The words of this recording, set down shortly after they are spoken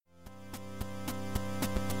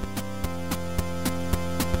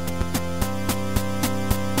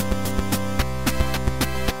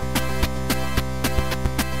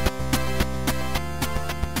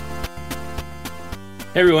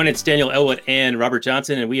Hey everyone, it's Daniel Elwood and Robert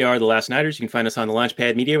Johnson, and we are the Last Nighters. You can find us on the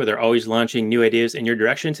Launchpad Media, where they're always launching new ideas in your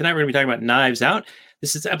direction. Tonight, we're going to be talking about Knives Out.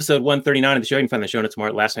 This is episode 139 of the show. You can find the show notes more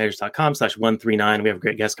at lastnighters.com/139. We have a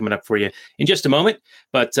great guest coming up for you in just a moment.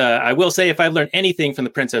 But I will say, if I've learned anything from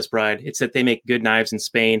The Princess Bride, it's that they make good knives in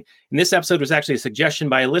Spain. And this episode was actually a suggestion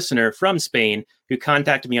by a listener from Spain who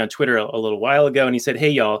contacted me on Twitter a little while ago. And he said, hey,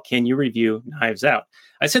 y'all, can you review Knives Out?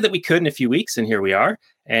 I said that we could in a few weeks, and here we are.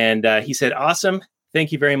 And he said, awesome.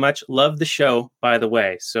 Thank you very much. Love the show, by the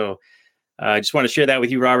way. So I just want to share that with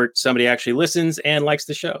you, Robert. Somebody actually listens and likes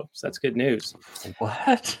the show. So that's good news.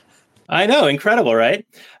 What? I know. Incredible, right?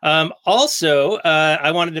 Also, I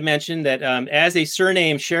wanted to mention that as a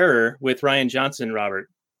surname sharer with Rian Johnson, Robert,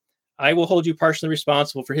 I will hold you partially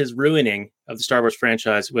responsible for his ruining of the Star Wars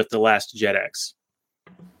franchise with The Last JediX.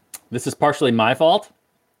 This is partially my fault?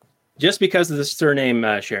 Just because of the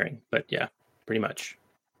surname sharing. But yeah, pretty much.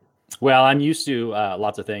 Well, I'm used to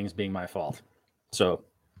lots of things being my fault. So,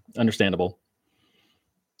 understandable.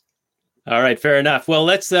 All right, fair enough. Well,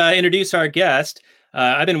 let's introduce our guest.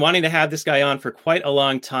 I've been wanting to have this guy on for quite a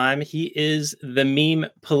long time. He is the meme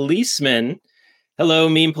policeman. Hello,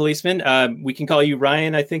 meme policeman. We can call you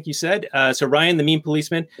Ryan, I think you said. So Ryan, the meme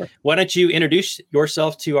policeman, why don't you introduce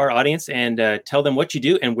yourself to our audience and tell them what you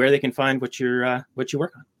do and where they can find what you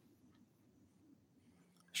work on.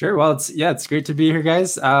 Sure. Well, it's great to be here,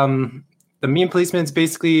 guys. The Meme Policeman is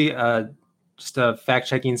basically just a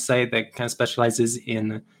fact-checking site that kind of specializes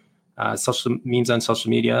in social memes on social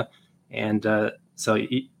media. And so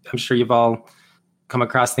I'm sure you've all come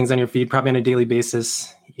across things on your feed probably on a daily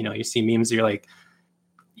basis. You know, you see memes, you're like,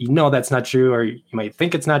 that's not true, or you might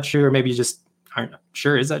think it's not true, or maybe you just aren't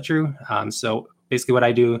sure, is that true? So basically what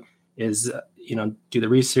I do is, do the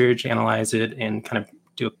research, analyze it, and kind of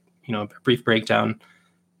do, a brief breakdown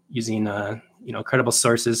using credible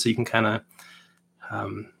sources, so you can kind of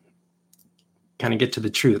get to the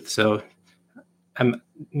truth. So I'm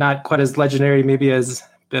not quite as legendary maybe as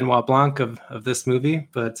Benoit Blanc of this movie,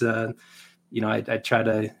 but I try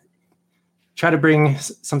to bring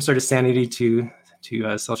some sort of sanity to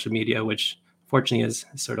social media, which fortunately is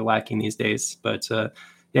sort of lacking these days. But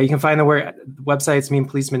you can find the website's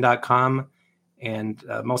memepoliceman.com, and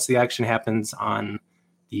most of the action happens on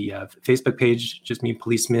the Facebook page, just Meme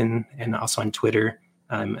Policeman, and also on Twitter,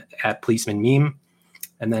 at Policeman Meme.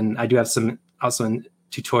 And then I do have some also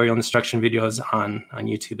tutorial instruction videos on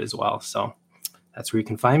YouTube as well. So that's where you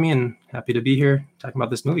can find me, and happy to be here talking about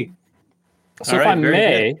this movie. So if I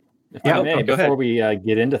may, before we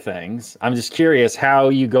get into things, I'm just curious how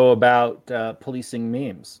you go about policing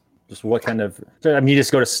memes. Just what kind of, you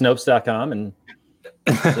just go to Snopes.com and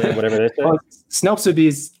say whatever they say? Well, Snopes would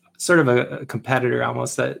be sort of a competitor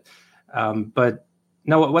almost, but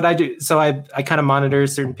no, what I do, so I kind of monitor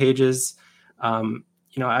certain pages.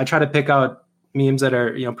 I try to pick out memes that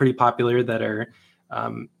are, pretty popular, that are,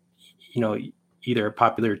 either a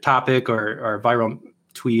popular topic or a viral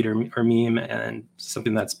tweet or meme, and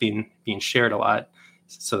something that's being shared a lot.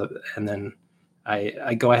 So, and then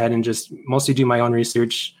I go ahead and just mostly do my own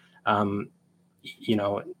research, wherever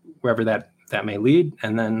that may lead.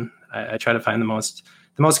 And then I try to find the most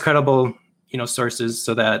credible, sources,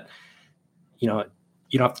 so that, you don't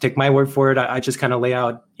have to take my word for it. I just kind of lay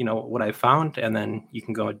out, what I found, and then you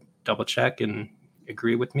can go double check and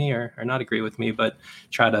agree with me or not agree with me, but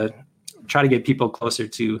try to get people closer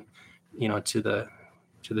to, to the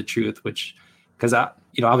truth, which, because,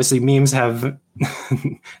 obviously memes have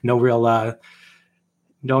no real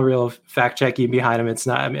fact checking behind them. It's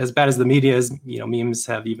not as bad as the media is, memes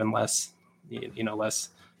have even less, less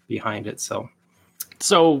behind it. So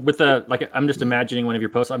with I'm just imagining one of your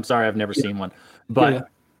posts. I'm sorry, I've never seen one, but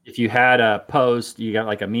if you had a post, you got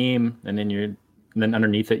like a meme, and then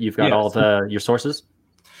underneath it, you've got all your sources.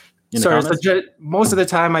 So most of the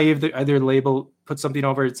time, I either put something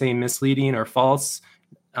over it saying misleading or false.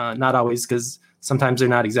 Not always, because sometimes they're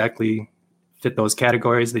not exactly fit those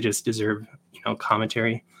categories. They just deserve,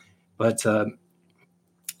 commentary. But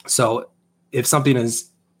so if something is,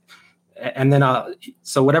 and then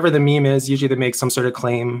so whatever the meme is, usually they make some sort of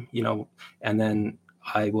claim, and then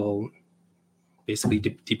I will basically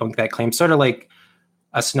debunk that claim, sort of like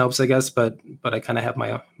a Snopes, I guess, but I kind of have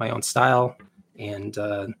my own style, and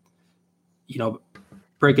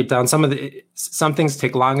break it down. Some things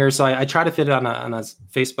take longer, so I try to fit it on a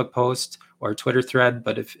Facebook post or a Twitter thread.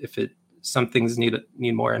 But if some things need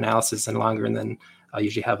more analysis and longer, and then I'll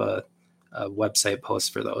usually have a website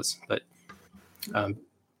post for those. But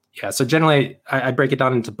so generally I break it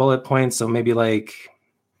down into bullet points. So maybe like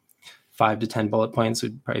 5 to 10 bullet points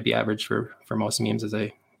would probably be average for most memes, as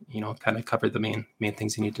I kind of cover the main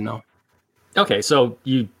things you need to know. Okay, so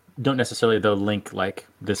you don't necessarily link like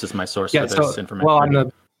this is my source for this information.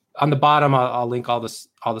 Well, on the bottom, I'll link all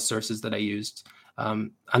the sources that I used.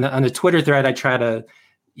 On the Twitter thread, I try to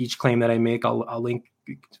each claim that I make, I'll link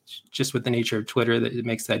just with the nature of Twitter that it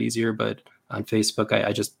makes that easier. But on Facebook,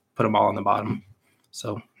 I just put them all on the bottom,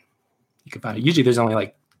 so you can find it. Usually, there's only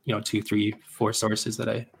like 2, 3, 4 sources that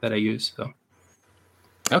I use. So.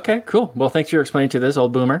 Okay, cool. Well, thanks for explaining to this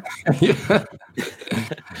old boomer.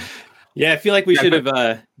 Yeah, I feel like we should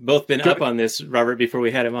have both been up on this, Robert, before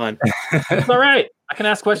we had him on. It's all right. I can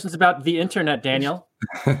ask questions about the internet, Daniel.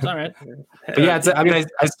 It's all right. But yeah,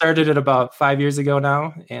 I started it about 5 years ago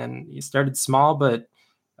now, and you started small, but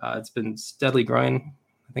it's been steadily growing.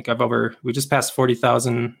 I think we just passed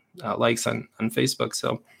 40,000 likes on Facebook.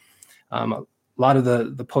 So a lot of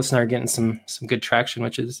the posts now are getting some good traction,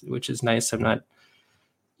 which is nice. I'm not,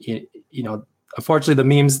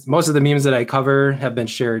 unfortunately, most of the memes that I cover have been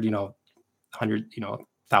shared, hundreds of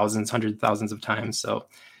thousands of times. So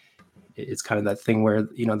it's kind of that thing where,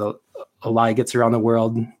 a lie gets around the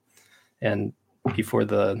world, and before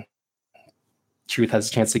the truth has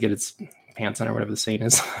a chance to get its pants on, or whatever the saying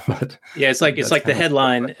is. But yeah, it's like the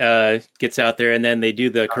headline gets out there, and then they do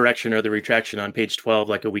the correction or the retraction on page 12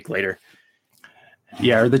 like a week later.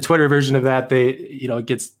 Yeah, or the Twitter version of that,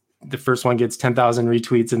 the first one gets 10,000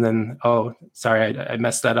 retweets, and then, oh, sorry, I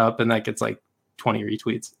messed that up, and that gets like 20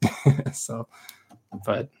 retweets. So,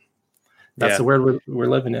 but that's the world we're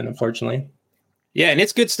living in, unfortunately. Yeah, and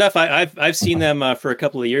it's good stuff. I've seen them for a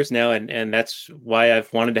couple of years now, and that's why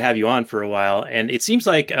I've wanted to have you on for a while. And it seems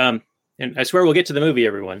like, and I swear we'll get to the movie,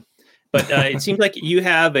 everyone, but it seems like you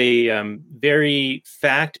have a very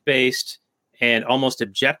fact-based and almost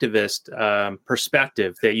objectivist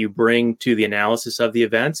perspective that you bring to the analysis of the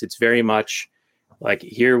events. It's very much like,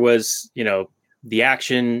 here was, the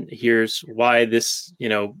action, here's why this,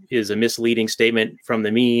 is a misleading statement from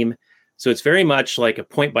the meme. So it's very much like a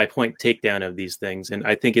point-by-point takedown of these things. And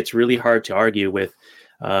I think it's really hard to argue with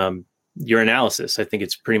your analysis. I think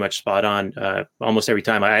it's pretty much spot on almost every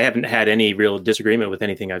time. I haven't had any real disagreement with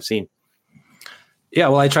anything I've seen. Yeah,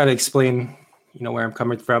 well, I try to explain, where I'm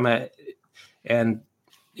coming from. And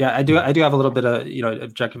yeah, I do have a little bit of,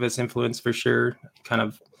 objectivist influence for sure, kind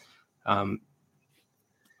of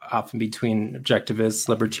often between objectivist,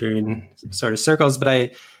 libertarian sort of circles, but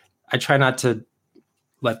I try not to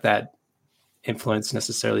let that influence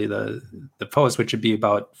necessarily the post, which would be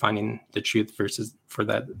about finding the truth versus for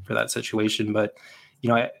that situation. But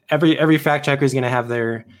every fact checker is going to have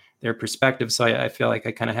their perspective, so I feel like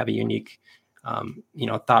I kind of have a unique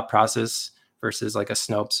thought process versus like a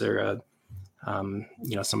Snopes or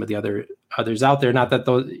some of the others out there. Not that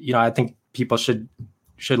those, I think people should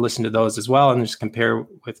listen to those as well, and just compare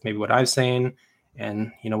with maybe what I'm saying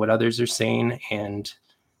and what others are saying, and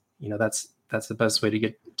that's the best way to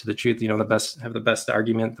get to the truth. Have the best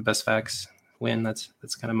argument, the best facts win. That's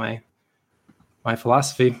kind of my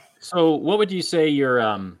philosophy. So what would you say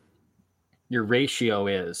your ratio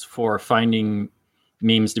is for finding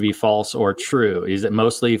memes to be false or true? Is it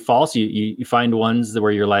mostly false? You find ones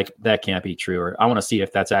where you're like, that can't be true, or I want to see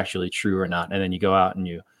if that's actually true or not, and then you go out and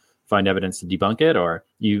you find evidence to debunk it, or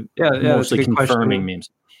you mostly confirming memes?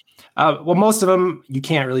 Well, most of them you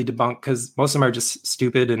can't really debunk, because most of them are just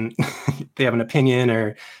stupid and they have an opinion,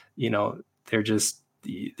 or they're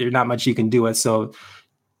not much you can do it. So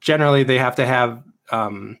generally they have to have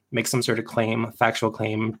make some sort of claim, factual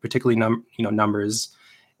claim, particularly numbers,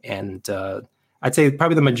 and I'd say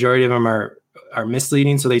probably the majority of them are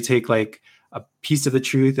misleading. So they take like a piece of the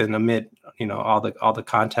truth and omit all the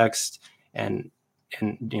context and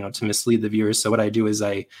to mislead the viewers. So what I do is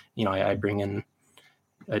I bring in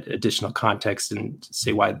additional context and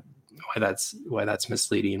say why that's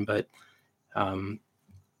misleading. But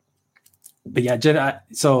yeah,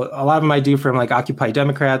 so a lot of them I do from like Occupy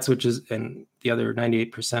Democrats, and the other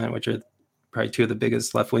 98%, which are probably two of the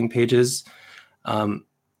biggest left-wing pages.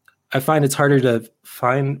 I find it's harder to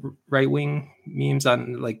find right-wing memes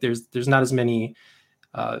on, like, there's not as many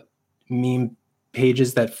meme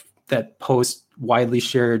pages that post widely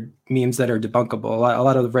shared memes that are debunkable. A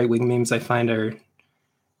lot of the right-wing memes I find are,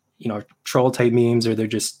 troll type memes, or they're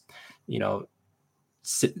just, they're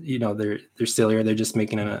silly, or they're just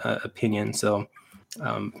making an opinion. So,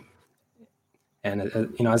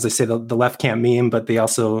 as I say, the left can't meme, but they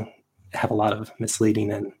also have a lot of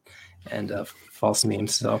misleading and false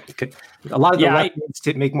memes. So a lot of the left needs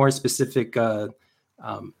to make more specific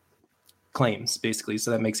claims, basically.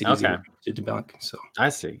 So that makes it easier to debunk. So I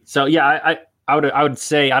see. So yeah, I would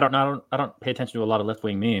say I don't pay attention to a lot of left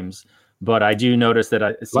wing memes, but I do notice that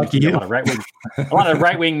it seems like a lot of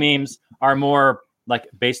right wing memes are more like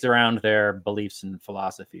based around their beliefs and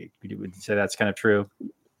philosophy. Would you say that's kind of true?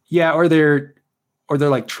 Yeah, or they're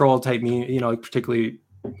like troll type meme, like particularly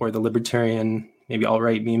where the libertarian, maybe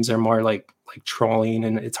alt-right memes are more like trolling,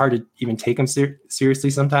 and it's hard to even take them seriously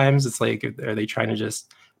sometimes. It's like, are they trying to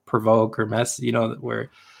just provoke or mess,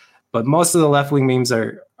 but most of the left-wing memes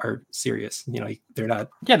are serious. They're not.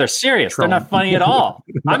 Yeah, they're serious. Trolling. They're not funny at all.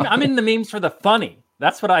 No. I'm in the memes for the funny.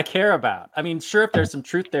 That's what I care about. I mean, sure, if there's some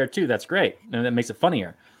truth there too, that's great, and that makes it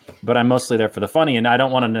funnier. But I'm mostly there for the funny, and I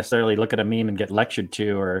don't want to necessarily look at a meme and get lectured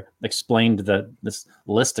to or explained this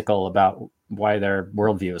listicle about why their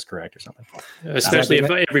worldview is correct or something. Especially if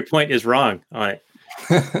every point is wrong on it.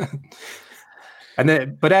 And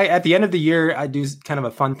then, but at the end of the year, I do kind of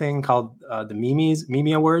a fun thing called the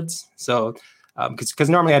Meme Awards. So, because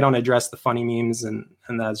normally I don't address the funny memes, and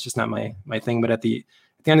that's just not my thing. But at the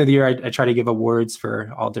end of the year, I try to give awards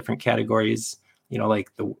for all different categories.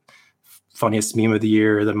 Like the funniest meme of the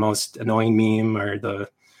year, or the most annoying meme,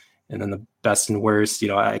 and then the best and worst.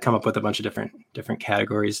 I come up with a bunch of different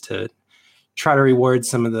categories to try to reward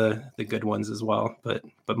some of the good ones as well. But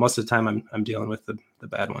most of the time, I'm dealing with the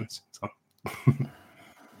bad ones. So.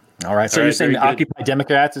 All right. So you're saying the Occupy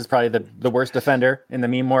Democrats is probably the worst offender in the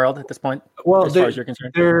meme world at this point? Well, as far as you're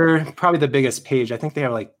concerned, they're probably the biggest page. I think they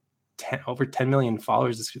have like over 10 million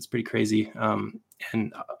followers. It's pretty crazy.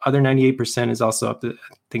 And other 98% is also up to,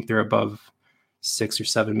 I think they're above 6 or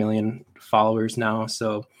 7 million followers now.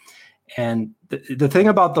 So, and the thing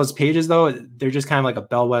about those pages though, they're just kind of like a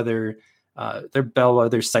bellwether. They're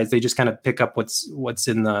bellwether sites. They just kind of pick up what's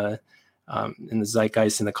in the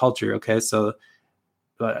zeitgeist in the culture. Okay. So,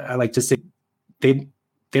 but I like to say they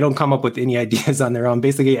don't come up with any ideas on their own.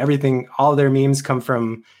 Basically all of their memes come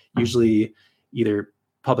from usually either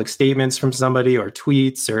public statements from somebody or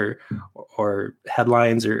tweets or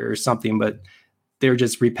headlines or something, but they're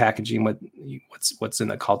just repackaging what's in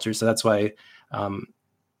the culture. So that's why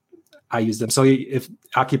I use them. So if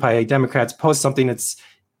Occupy Democrats post something, it's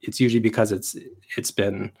usually because it's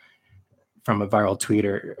been from a viral tweet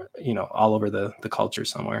or all over the culture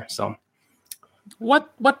somewhere. So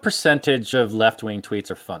what percentage of left-wing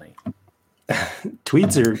tweets are funny?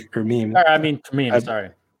 Tweets or memes? I mean memes, sorry.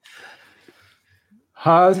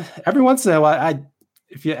 Every once in a while,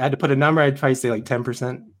 if you had to put a number, I'd probably say like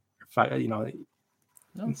 10%.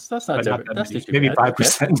 That's not that's maybe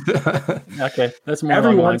 5%. Okay, that's more.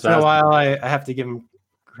 Every once in a while, I have to give them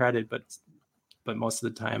credit, but most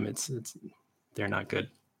of the time, it's they're not good.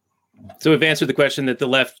 So we've answered the question that the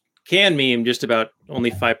left can meme just about only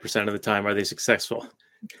 5% of the time. Are they successful?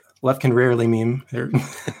 Left can rarely meme.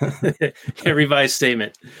 A revised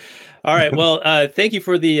statement. All right. Well, thank you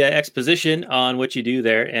for the exposition on what you do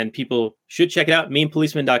there. And people should check it out,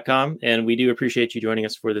 memepoliceman.com. And we do appreciate you joining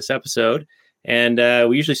us for this episode. And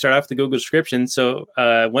we usually start off with the Google description. So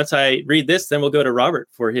once I read this, then we'll go to Robert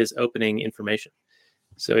for his opening information.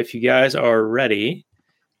 So if you guys are ready,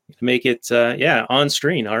 make it, on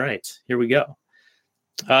screen. All right, here we go.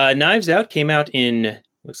 Knives Out came out in,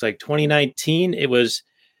 looks like 2019. It was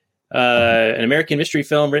an American mystery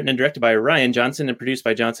film written and directed by Rian Johnson and produced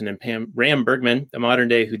by Johnson and Ram Bergman, a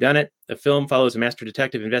modern-day whodunit. The film follows a master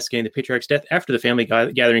detective investigating the patriarch's death after the family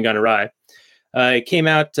gathering gone awry. It came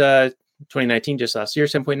out 2019, just last year,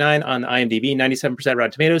 7.9 on IMDb, 97%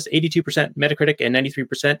 Rotten Tomatoes, 82% Metacritic, and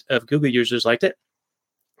 93% of Google users liked it.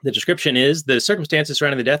 The description is, the circumstances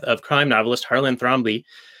surrounding the death of crime novelist Harlan Thrombey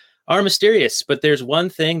are mysterious, but there's one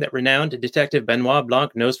thing that renowned detective Benoit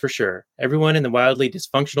Blanc knows for sure. Everyone in the wildly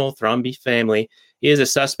dysfunctional Thrombey family is a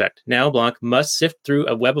suspect. Now Blanc must sift through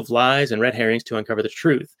a web of lies and red herrings to uncover the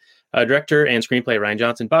truth. Director and screenplay Rian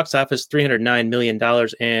Johnson, box office $309 million,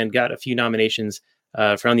 and got a few nominations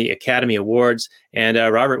from the Academy Awards. And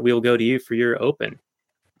Robert, we'll go to you for your open.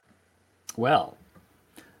 Well,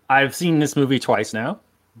 I've seen this movie twice now.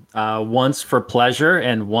 Once for pleasure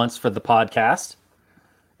and once for the podcast.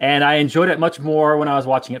 And I enjoyed it much more when I was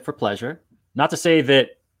watching it for pleasure. Not to say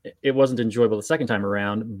that it wasn't enjoyable the second time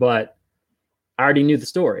around, but I already knew the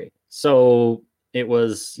story. So it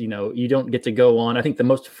was, you don't get to go on. I think the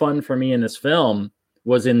most fun for me in this film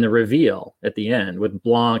was in the reveal at the end with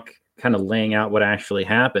Blanc kind of laying out what actually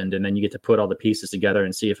happened. And then you get to put all the pieces together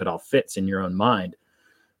and see if it all fits in your own mind.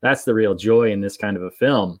 That's the real joy in this kind of a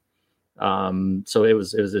film. So it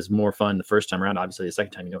was more fun the first time around. Obviously, the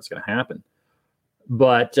second time, you know what's going to happen.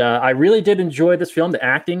 But I really did enjoy this film. The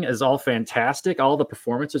acting is all fantastic. All the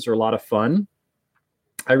performances are a lot of fun.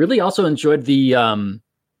 I really also enjoyed the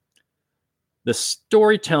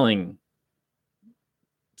storytelling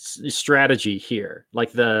strategy here,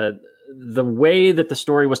 like the way that the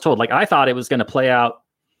story was told. Like I thought it was going to play out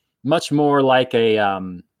much more like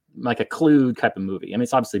a like a Clue type of movie. I mean,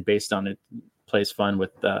 it's obviously based on it, plays fun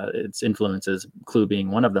with its influences, Clue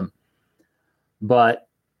being one of them. But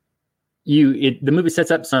the movie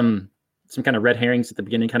sets up some kind of red herrings at the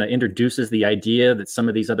beginning, kind of introduces the idea that some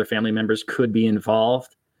of these other family members could be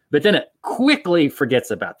involved, but then it quickly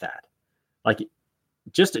forgets about that. Like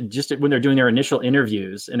just when they're doing their initial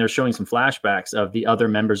interviews and they're showing some flashbacks of the other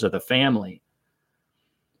members of the family,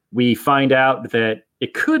 we find out that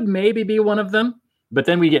it could maybe be one of them, but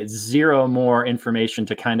then we get zero more information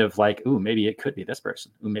to kind of like, ooh, maybe it could be this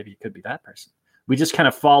person. Ooh, maybe it could be that person. We just kind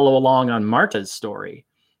of follow along on Marta's story,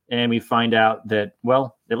 and we find out that,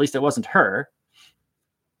 well, at least it wasn't her.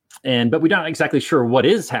 But we're not exactly sure what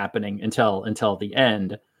is happening until the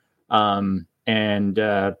end. Man,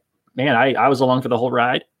 I was along for the whole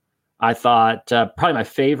ride. I thought probably my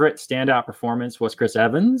favorite standout performance was Chris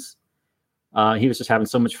Evans. He was just having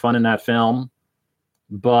so much fun in that film.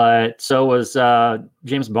 But so was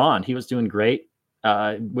James Bond. He was doing great,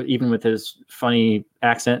 even with his funny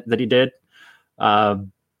accent that he did.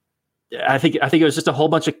 I think it was just a whole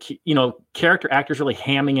bunch of character actors really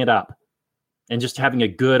hamming it up and just having a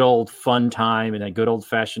good old fun time and a good old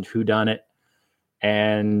fashioned whodunit.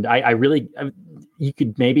 And you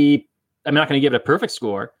could maybe, I'm not going to give it a perfect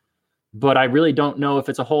score, but I really don't know if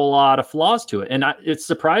it's a whole lot of flaws to it. And it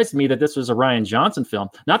surprised me that this was a Rian Johnson film.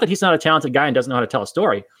 Not that he's not a talented guy and doesn't know how to tell a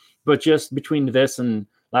story, but just between this and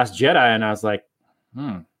Last Jedi, and I was like,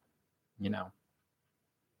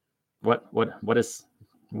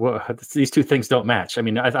 these two things don't match. I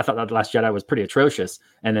mean, I thought that Last Jedi was pretty atrocious,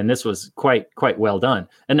 and then this was quite well done.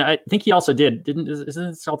 And I think he also isn't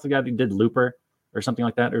this also the guy who did Looper or something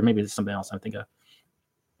like that, or maybe it's something else I'm thinking of.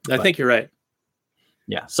 I think you're right.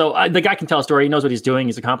 Yeah. So the guy can tell a story. He knows what he's doing.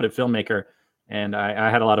 He's a competent filmmaker, and I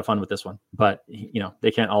had a lot of fun with this one. But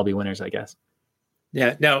they can't all be winners, I guess.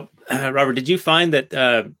 Yeah. Now, Robert, did you find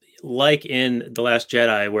that, like in The Last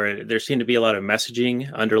Jedi, where there seemed to be a lot of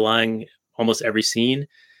messaging underlying almost every scene,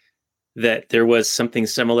 that there was something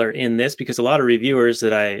similar in this? Because a lot of reviewers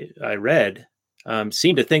that I read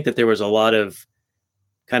seemed to think that there was a lot of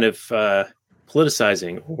kind of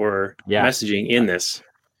politicizing or messaging in this.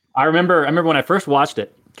 I remember when I first watched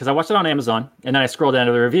it, because I watched it on Amazon, and then I scrolled down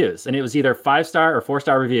to the reviews, and it was either 5-star or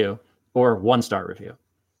 4-star review or 1-star review.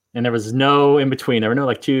 And there was no in between. There were no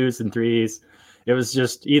like 2s and 3s. It was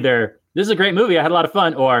just either, this is a great movie, I had a lot of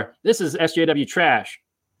fun, or this is SJW trash.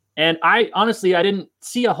 And I didn't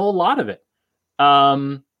see a whole lot of it.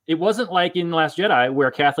 It wasn't like in The Last Jedi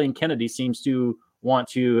where Kathleen Kennedy seems to want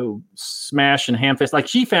to smash and ham-fist. Like,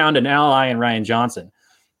 she found an ally in Rian Johnson,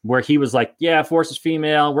 where he was like, yeah, Force is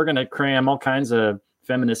female. We're going to cram all kinds of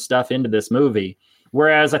feminist stuff into this movie.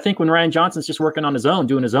 Whereas I think when Rian Johnson's just working on his own,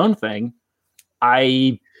 doing his own thing,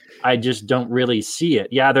 I just don't really see it.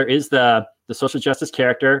 Yeah, there is the social justice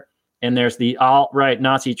character, and there's the alt-right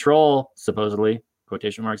Nazi troll, supposedly,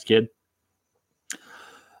 quotation marks, kid.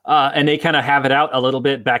 And they kind of have it out a little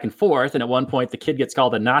bit back and forth. And at one point, the kid gets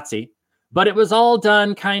called a Nazi. But it was all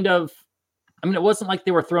done kind of, it wasn't like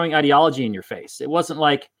they were throwing ideology in your face. It wasn't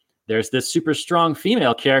like there's this super strong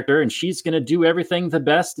female character and she's going to do everything the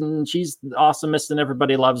best and she's the awesomest and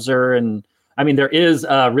everybody loves her. And there is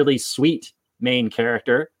a really sweet main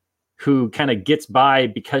character who kind of gets by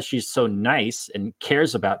because she's so nice and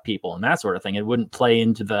cares about people and that sort of thing. It wouldn't play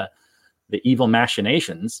into the evil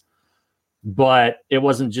machinations, but it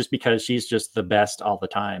wasn't just because she's just the best all the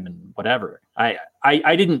time and whatever. I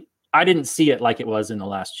didn't see it like it was in The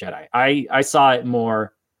Last Jedi. I saw it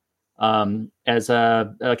more as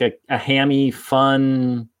a hammy,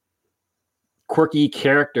 fun, quirky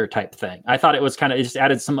character type thing. I thought it was it just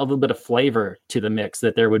added a little bit of flavor to the mix,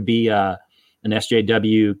 that there would be an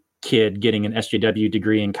SJW kid getting an SJW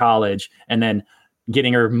degree in college and then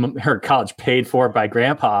getting her college paid for by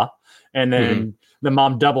grandpa, and then the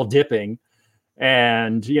mom double dipping.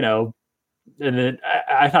 And, and then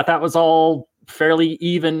I thought that was all fairly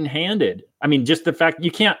even-handed. Just the fact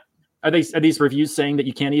you can't, are these reviews saying that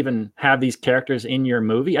you can't even have these characters in your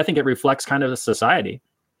movie? I think it reflects kind of the society.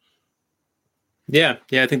 Yeah,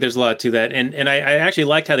 I think there's a lot to that. And I actually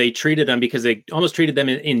liked how they treated them, because they almost treated them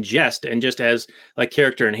in jest and just as like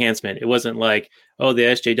character enhancement. It wasn't like, oh, the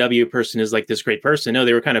SJW person is like this great person. No,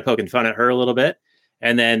 they were kind of poking fun at her a little bit.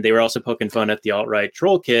 And then they were also poking fun at the alt-right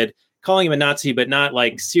troll kid, calling him a Nazi, but not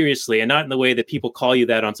like seriously, and not in the way that people call you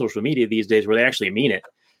that on social media these days, where they actually mean it.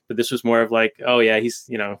 But this was more of like, oh yeah, he's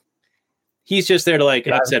just there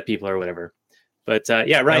to upset people or whatever. But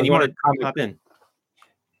Ryan, you want to hop in?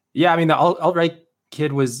 Yeah, the alt-right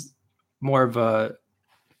kid was more of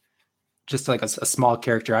just like a small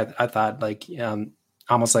character. I thought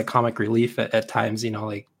almost like comic relief at times.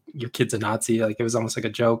 your kid's a Nazi. Like it was almost like a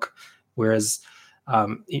joke. Whereas,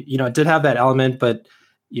 it did have that element, but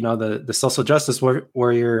the social justice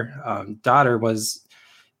warrior daughter was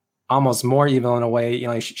almost more evil in a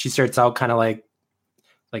way. She starts out kind of like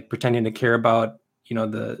pretending to care about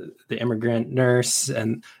the immigrant nurse,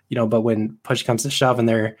 and but when push comes to shove and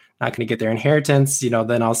they're not going to get their inheritance, then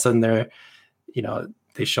all of a sudden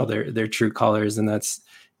they show their true colors, and that's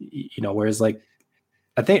whereas like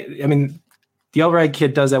the Elrod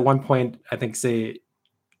kid does at one point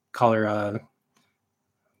call her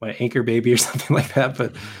anchor baby or something like that,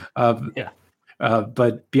 but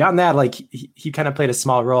but beyond that, like he kind of played a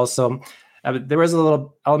small role, so there was a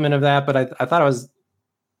little element of that, but I thought it was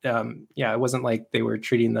it wasn't like they were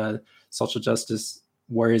treating the social justice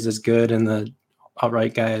warriors as good and the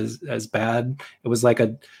outright guy as bad. It was like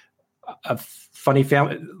a funny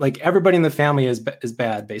family. Like everybody in the family is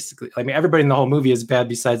bad, basically. I mean, everybody in the whole movie is bad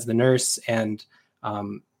besides the nurse and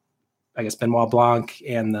I guess Benoit Blanc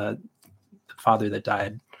and the father that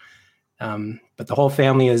died. But the whole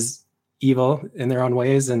family is evil in their own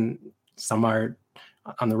ways, and some are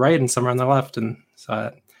on the right and some are on the left. And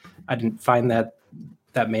so I didn't find that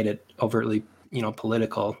made it overtly,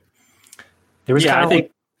 political. There was I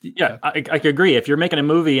could agree. If you're making a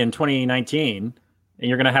movie in 2019 and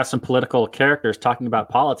you're going to have some political characters talking about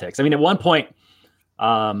politics. I mean, at one point,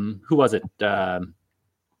 who was it? Don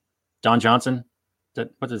Johnson?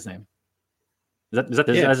 What's his name? Is that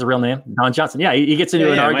his real name? Don Johnson. Yeah, he gets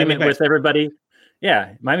into an argument with everybody.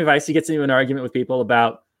 Yeah, Miami Vice. He gets into an argument with people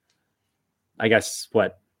about, I guess,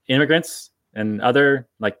 immigrants and other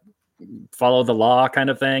follow the law kind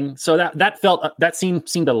of thing. So that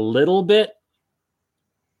seemed a little bit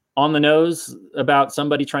on the nose about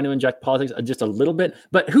somebody trying to inject politics, just a little bit.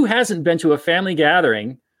 But who hasn't been to a family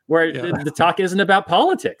gathering where the talk isn't about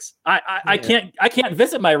politics? I can't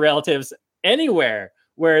visit my relatives anywhere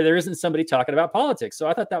where there isn't somebody talking about politics. So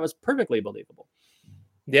I thought that was perfectly believable.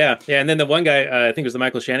 Yeah. And then the one guy, I think it was the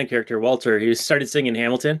Michael Shannon character, Walter, he started singing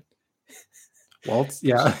Hamilton. Waltz,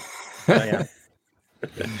 yeah. Yeah.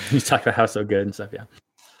 He's talking about how so good and stuff.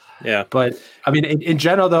 Yeah. But I mean, in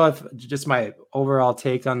general, though, if just my overall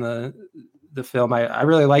take on the film, I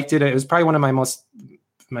really liked it. It was probably one of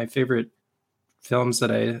my favorite films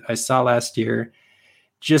that I saw last year.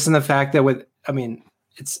 Just in the fact that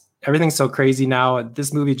everything's so crazy now.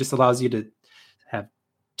 This movie just allows you to have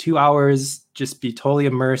 2 hours, just be totally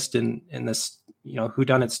immersed in this,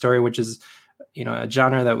 whodunit story, which is, a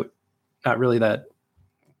genre that not really that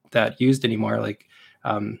used anymore.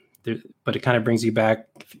 But it kind of brings you back,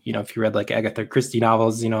 if you read like Agatha Christie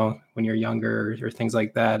novels, when you're younger or things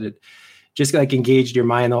like that, it just engaged your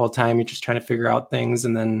mind the whole time. You're just trying to figure out things.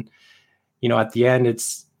 And then, at the end,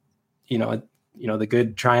 it's, the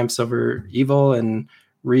good triumphs over evil and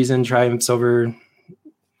reason triumphs over,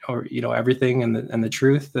 everything and the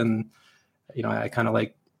truth. And, I kind of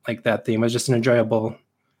like that theme. It was just an enjoyable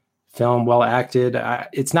film, well acted.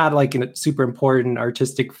 It's not like a super important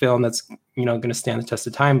artistic film that's going to stand the test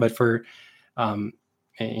of time, but for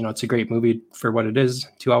it's a great movie for what it is.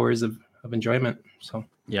 2 hours of enjoyment. So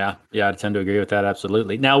yeah, I tend to agree with that,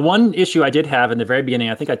 absolutely. Now, one issue I did have in the very beginning,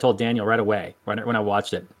 I think I told Daniel right away when I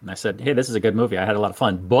watched it, and I said, "Hey, this is a good movie. I had a lot of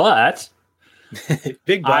fun," but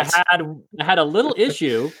big bucks. I had a little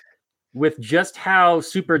issue with just how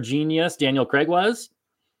super genius Daniel Craig was.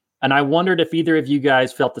 And I wondered if either of you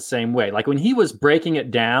guys felt the same way. Like when he was breaking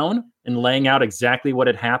it down and laying out exactly what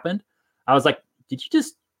had happened, I was like, did you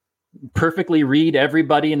just perfectly read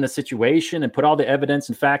everybody in the situation and put all the evidence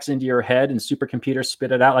and facts into your head and supercomputer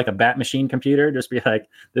spit it out like a bat machine computer? Just be like,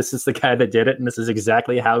 this is the guy that did it and this is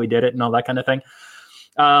exactly how he did it and all that kind of thing.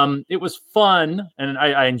 It was fun, and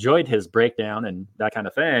I enjoyed his breakdown and that kind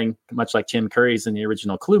of thing, much like Tim Curry's in the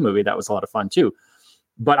original Clue movie. That was a lot of fun too.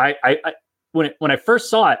 But when I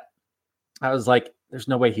first saw it, I was like, there's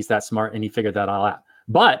no way he's that smart and he figured that all out.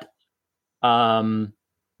 But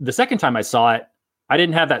the second time I saw it, I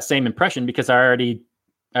didn't have that same impression because I'd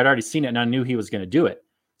already seen it and I knew he was going to do it.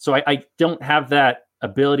 So I don't have that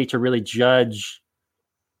ability to really judge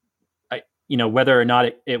whether or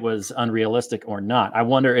not it was unrealistic or not. I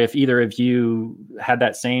wonder if either of you had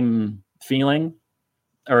that same feeling,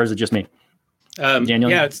 or is it just me? Daniel?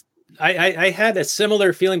 Yeah, I had a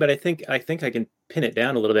similar feeling, but I think I can pin it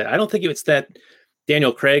down a little bit. I don't think it's that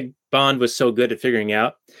Daniel Craig Bond was so good at figuring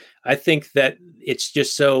out. I think that it's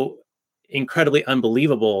just so incredibly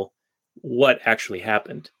unbelievable what actually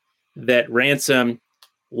happened, that Ransom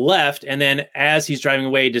left, and then as he's driving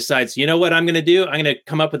away decides, you know what I'm going to do? I'm going to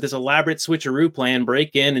come up with this elaborate switcheroo plan,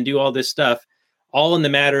 break in and do all this stuff, all in the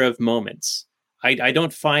matter of moments. I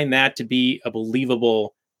don't find that to be a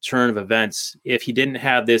believable turn of events if he didn't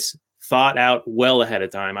have this thought out well ahead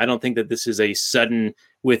of time. I don't think that this is a sudden,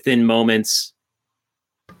 within moments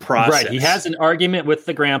process. Right. He has an argument with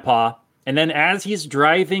the grandpa, and then as he's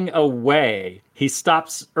driving away, he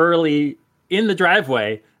stops early in the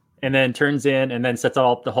driveway and then turns in and then sets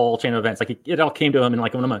up the whole chain of events. Like it all came to him in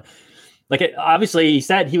like 1 month. Like obviously he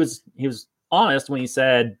said he was honest when he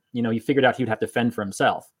said, he figured out he would have to fend for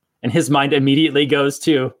himself. And his mind immediately goes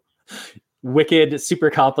to wicked,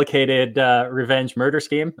 super complicated revenge murder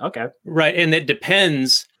scheme. Okay. Right. And it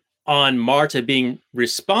depends on Marta being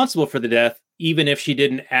responsible for the death, even if she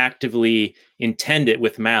didn't actively intend it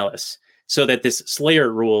with malice. So that this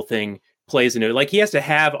Slayer rule thing plays into it. Like he has to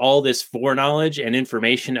have all this foreknowledge and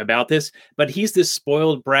information about this, but he's this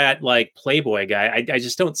spoiled brat, like playboy guy. I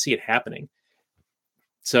just don't see it happening.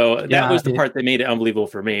 So that was the part that made it unbelievable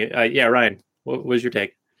for me. Ryan, what was your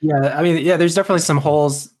take? Yeah, I mean, there's definitely some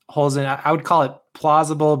holes in it. I would call it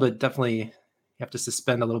plausible, but definitely you have to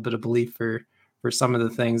suspend a little bit of belief for some of the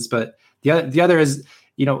things. But the other is,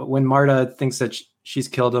 when Marta thinks that she's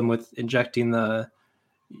killed him with injecting the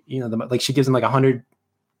like she gives him like 100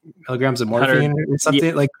 milligrams of morphine or something.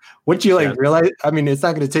 Yeah. Like, wouldn't you realize? I mean, it's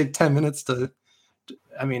not going to take 10 minutes to.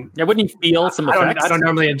 I mean, wouldn't you feel some effects? I don't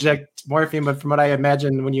normally inject morphine, but from what I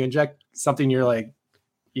imagine, when you inject something, you're like,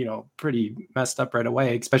 pretty messed up right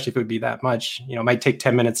away, especially if it would be that much. It might take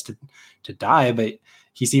 10 minutes to die, but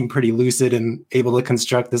he seemed pretty lucid and able to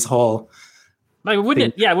construct this whole. Like,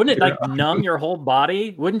 wouldn't it like numb your whole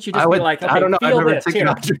body? Wouldn't you just be like, okay, I don't know, feel I've never this. taken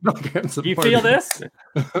 100 milligrams of you morphine. Feel this?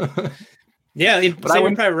 Yeah, but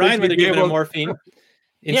Saving Private Ryan, where they're giving him morphine.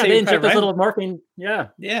 They inject this little morphine. Yeah,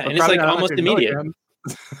 and it's like almost immediate.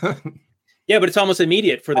 Yeah, but it's almost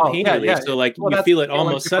immediate for the pain relief. Yeah. So like you feel it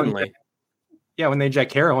almost suddenly. Yeah, when they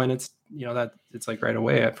inject heroin, it's that it's like right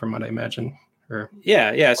away from what I imagine.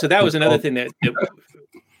 Yeah. So that was another thing that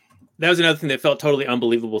was another thing that felt totally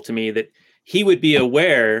unbelievable to me, that he would be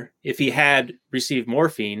aware if he had received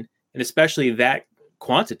morphine, and especially that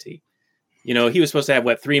quantity. He was supposed to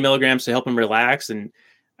have 3 milligrams to help him relax, and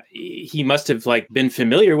he must have been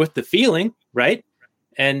familiar with the feeling, right?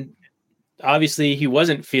 And obviously he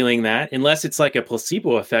wasn't feeling that, unless it's like a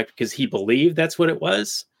placebo effect because he believed that's what it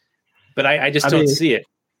was. But I just don't see it.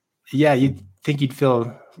 Yeah, you'd think you'd feel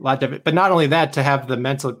a lot different. But not only that, to have the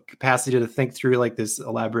mental capacity to think through like this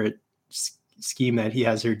elaborate scheme that he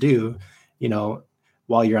has her do,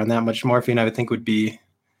 while you're on that much morphine, I would think would be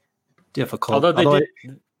difficult. Although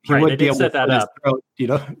they did set that up.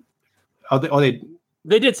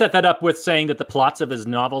 They did set that up with saying that the plots of his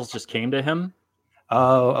novels just came to him.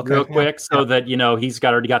 Oh, okay. Real quick, so that he's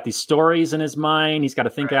already got these stories in his mind. He's got to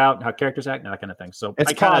think out how characters act, that kind of thing. So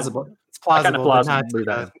it's plausible. It's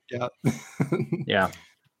plausible. Yeah.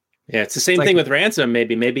 It's the same thing with Ransom.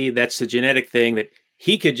 Maybe that's the genetic thing that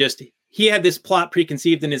he could he had this plot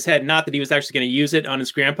preconceived in his head. Not that he was actually going to use it on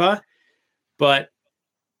his grandpa, but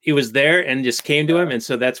it was there and just came to him, and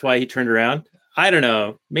so that's why he turned around. I don't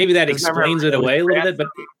know. Maybe that explains it away a little bit. But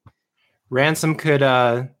Ransom could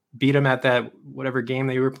beat him at that whatever game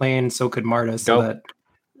they were playing, so could Marta. So that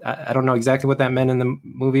I don't know exactly what that meant in the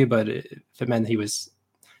movie, but if it meant he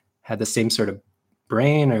had the same sort of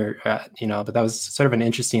brain, or but that was sort of an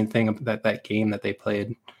interesting thing that game that they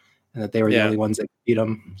played, and that they were the only ones that could beat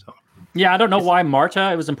him. So I don't know why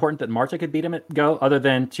Marta. It was important that Marta could beat him at Go, other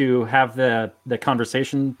than to have the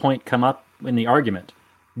conversation point come up in the argument,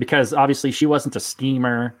 because obviously she wasn't a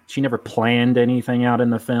schemer. She never planned anything out in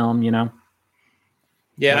the film,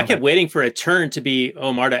 Yeah, I kept waiting for a turn to be,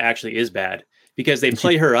 Marta actually is bad, because they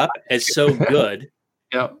play her up as so good.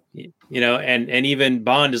 Yeah. And even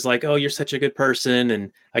Bond is like, oh, you're such a good person,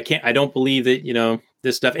 and I don't believe that,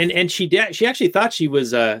 this stuff. And she actually thought she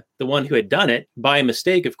was the one who had done it by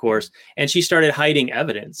mistake, of course, and she started hiding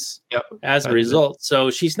evidence as a result. So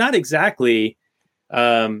she's not exactly,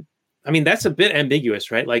 that's a bit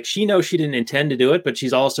ambiguous, right? Like, she knows she didn't intend to do it, but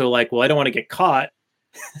she's also like, well, I don't want to get caught.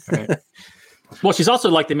 Right. Well, she's also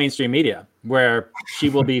like the mainstream media, where she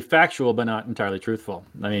will be factual but not entirely truthful.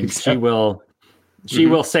 I mean, she will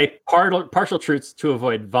say partial truths to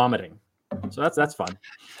avoid vomiting. So that's fun.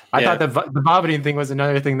 I thought the vomiting thing was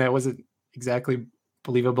another thing that wasn't exactly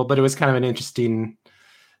believable, but it was kind of an interesting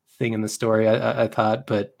thing in the story, I thought.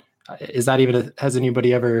 But is that even has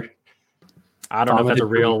anybody ever? I don't know if that's a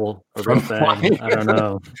real thing. I don't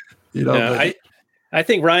know. I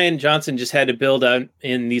think Rian Johnson just had to build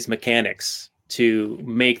in these mechanics to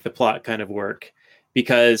make the plot kind of work,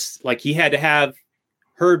 because he had to have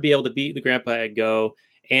her be able to beat the grandpa at Go,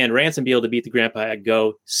 and Ransom be able to beat the grandpa at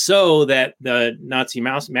Go, so that the Nazi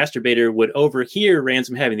masturbator would overhear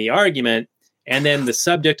Ransom having the argument And then the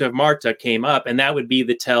subject of Marta came up, and that would be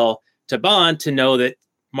the tell to Bond to know that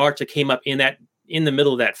Marta came up in the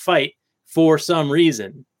middle of that fight for some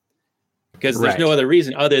reason. Because there's no other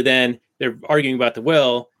reason other than they're arguing about the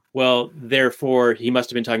will. Well, therefore, he must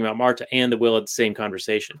have been talking about Marta and the will at the same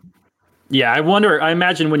conversation. Yeah, I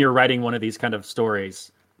imagine when you're writing one of these kind of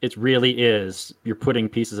stories, it really is, you're putting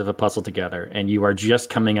pieces of a puzzle together and you are just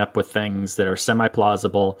coming up with things that are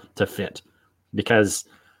semi-plausible to fit. Because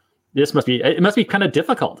it must be kind of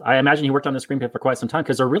difficult. I imagine he worked on the screenplay for quite some time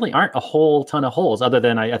because there really aren't a whole ton of holes other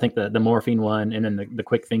than I think the morphine one and then the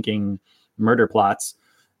quick thinking murder plots.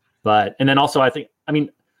 And then also I'm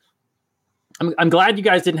glad you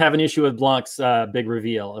guys didn't have an issue with Blanc's big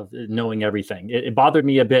reveal of knowing everything. It bothered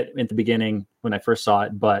me a bit at the beginning when I first saw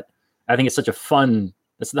it, but I think it's such a fun.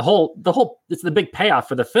 It's it's the big payoff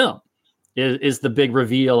for the film. Is the big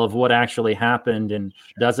reveal of what actually happened and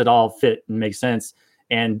does it all fit and make sense?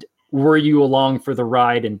 And were you along for the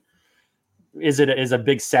ride? And is a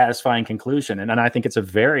big satisfying conclusion? And I think it's a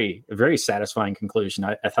very, very satisfying conclusion.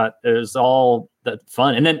 I thought it was all that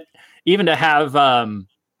fun, and then even to have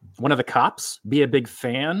one of the cops be a big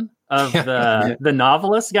fan of the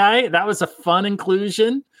novelist guy. That was a fun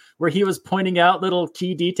inclusion where he was pointing out little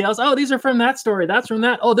key details. Oh, these are from that story. That's from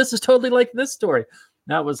that. Oh, this is totally like this story.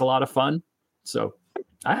 That was a lot of fun. So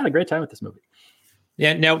I had a great time with this movie.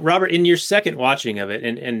 Yeah. Now, Robert, in your second watching of it,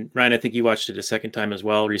 and Ryan, I think you watched it a second time as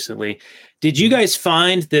well recently. Did you guys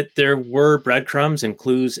find that there were breadcrumbs and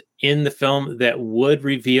clues in the film that would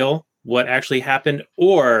reveal what actually happened?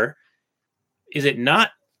 Or is it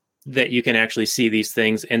not that you can actually see these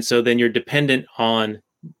things, and so then you're dependent on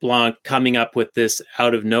Blanc coming up with this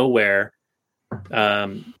out of nowhere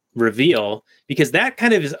reveal? Because that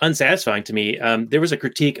kind of is unsatisfying to me. There was a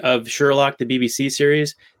critique of Sherlock, the BBC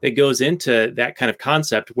series, that goes into that kind of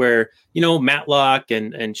concept where, Matlock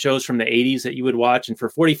and shows from the 80s that you would watch, and for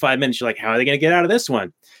 45 minutes you're like, how are they going to get out of this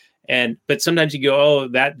one? But sometimes you go, oh,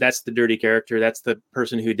 that's the dirty character, that's the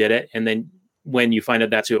person who did it, and then when you find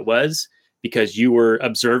out that's who it was, because you were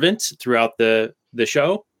observant throughout the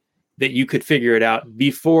show, that you could figure it out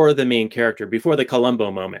before the main character, before the Columbo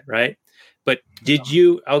moment, right? But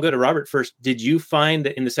I'll go to Robert first. Did you find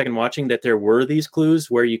that in the second watching that there were these clues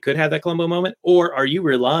where you could have that Columbo moment? Or are you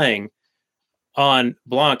relying on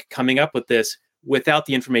Blanc coming up with this without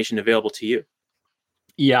the information available to you?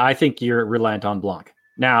 Yeah, I think you're reliant on Blanc.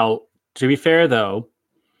 Now, to be fair, though,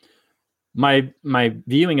 my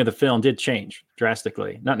viewing of the film did change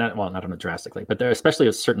drastically. Not drastically, but there, especially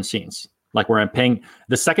with certain scenes, like where I'm paying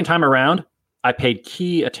the second time around, I paid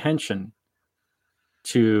key attention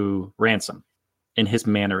to Ransom and his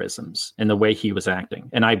mannerisms and the way he was acting,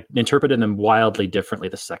 and I interpreted them wildly differently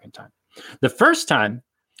the second time. The first time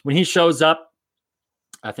when he shows up,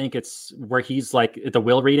 I think it's where he's like at the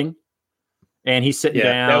will reading. And he's sitting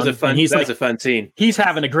down. That was a fun scene. He's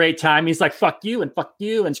having a great time. He's like, fuck you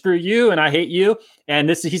and screw you and I hate you. And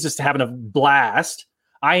he's just having a blast.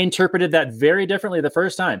 I interpreted that very differently the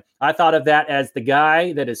first time. I thought of that as the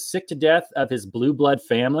guy that is sick to death of his blue blood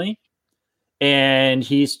family. And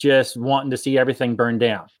he's just wanting to see everything burn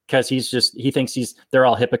down because he thinks they're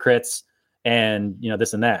all hypocrites and,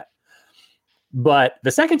 this and that. But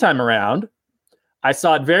the second time around, I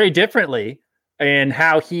saw it very differently. And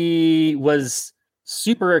how he was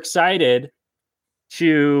super excited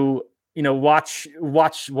to, watch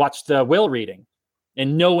the will reading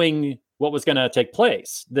and knowing what was going to take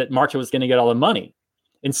place, that Marta was going to get all the money,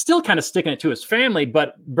 and still kind of sticking it to his family,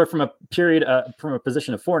 but from a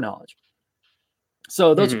position of foreknowledge.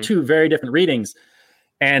 So those are two very different readings.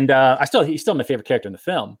 And he's still my favorite character in the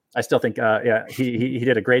film. I still think, he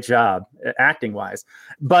did a great job acting wise.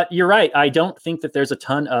 But you're right. I don't think that there's a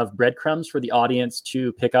ton of breadcrumbs for the audience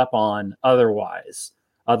to pick up on otherwise,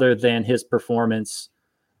 other than his performance.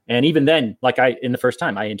 And even then, in the first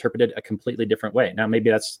time, I interpreted a completely different way. Now,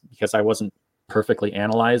 maybe that's because I wasn't perfectly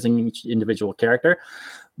analyzing each individual character.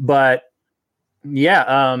 But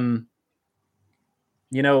yeah,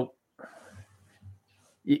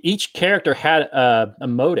 each character had a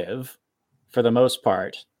motive for the most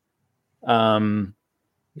part. And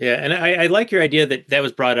I like your idea that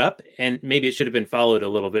was brought up, and maybe it should have been followed a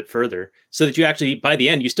little bit further so that you actually, by the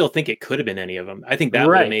end, you still think it could have been any of them. I think that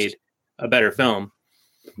would have made a better film.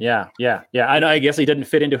 Yeah. I guess he didn't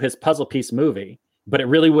fit into his puzzle piece movie, but it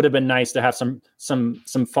really would have been nice to have some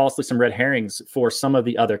red herrings for some of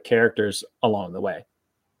the other characters along the way,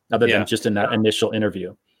 other than just in that initial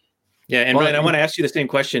interview. Yeah, and Ryan, I want to ask you the same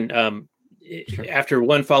question sure. After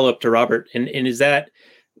one follow-up to Robert, and is that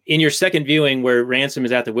in your second viewing where Ransom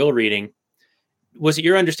is at the will reading, was it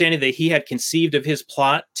your understanding that he had conceived of his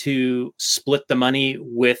plot to split the money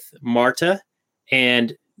with Marta,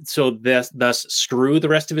 and so thus screw the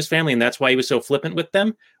rest of his family, and that's why he was so flippant with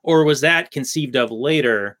them? Or was that conceived of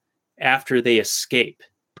later after they escape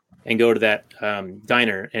and go to that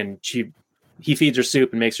diner, and he feeds her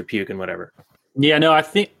soup and makes her puke and whatever? Yeah, no, I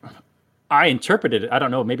think I interpreted it. I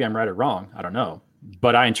don't know. Maybe I'm right or wrong. I don't know.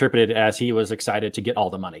 But I interpreted it as he was excited to get all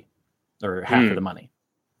the money, or half of the money,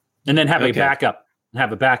 and then have a backup.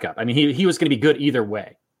 Have a backup. I mean, he was going to be good either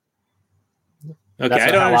way. Okay,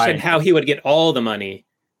 I don't understand how he would get all the money.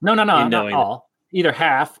 No, not all. Either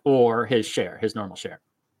half or his share, his normal share.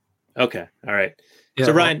 Okay, all right. Yeah,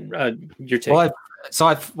 so Ryan, your take. At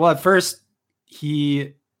first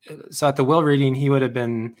at the will reading, he would have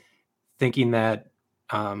been thinking that,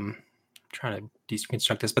 trying to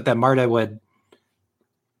deconstruct this, but that Marta would,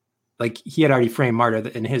 like, he had already framed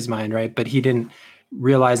Marta in his mind, right? But he didn't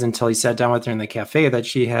realize until he sat down with her in the cafe that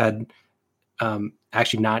she had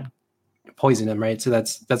actually not poisoned him, right? So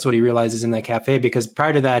that's what he realizes in that cafe, because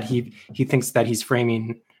prior to that, he thinks that he's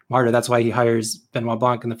framing Marta. That's why he hires Benoit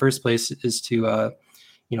Blanc in the first place, is to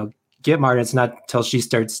get Marta. It's not until she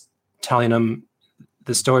starts telling him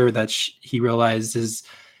the story that he realizes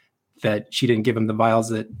that she didn't give him the vials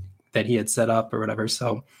that he had set up or whatever.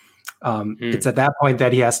 So it's at that point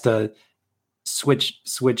that he has to switch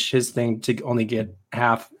his thing to only get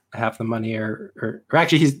half the money, or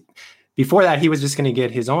actually before that he was just going to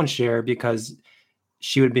get his own share because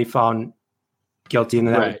she would be found guilty, and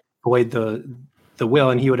then that would void the will,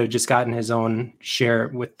 and he would have just gotten his own share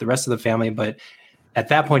with the rest of the family. But at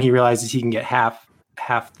that point he realizes he can get half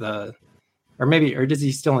the, or does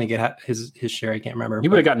he still only get his share? I can't remember. He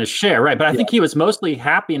would have gotten his share, right? But I think he was mostly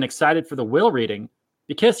happy and excited for the will reading,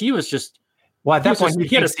 because he was just, well, at that point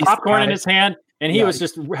he had his popcorn in his hand, and he was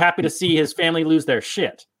just happy to see his family lose their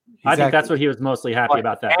shit. Exactly. I think that's what he was mostly happy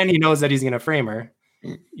about that. And he knows that he's going to frame her,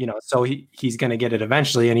 so he's going to get it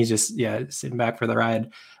eventually, and he's just sitting back for the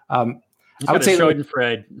ride. I would say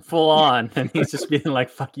Schadenfreude full on, and he's just being like,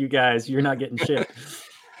 "Fuck you guys, you're not getting shit."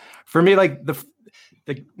 For me, like the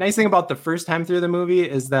nice thing about the first time through the movie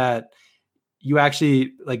is that you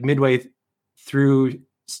actually, like, midway through,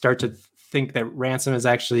 start to think that Ransom is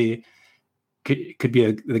actually could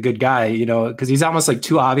be the good guy, because he's almost like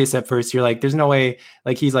too obvious at first. You're like, there's no way,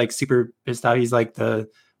 like, he's like super pissed out. He's like the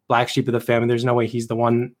black sheep of the family. There's no way he's the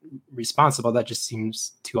one responsible. That just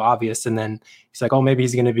seems too obvious. And then he's like, oh, maybe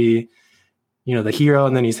he's going to be, the hero.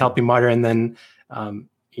 And then he's helping Marta. And then,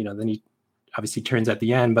 then he obviously turns at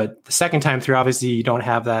the end. But the second time through, obviously you don't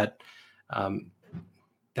have that,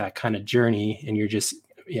 that kind of journey. And you're just,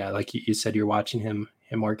 like you said, you're watching him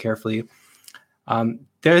more carefully.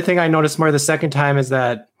 The other thing I noticed more the second time is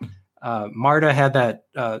that Marta had that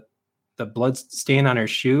the blood stain on her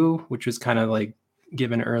shoe, which was kind of like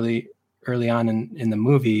given early on in the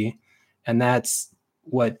movie, and that's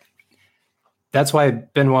why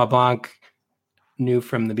Benoit Blanc knew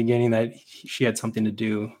from the beginning that she had something to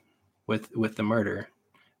do with the murder,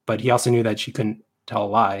 but he also knew that she couldn't tell a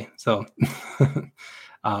lie. So,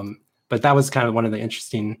 but that was kind of one of the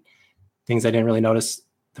interesting things I didn't really notice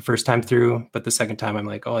the first time through, but the second time I'm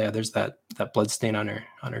like, oh yeah, there's that blood stain on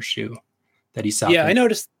her shoe that he saw. Yeah, I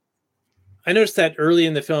noticed that early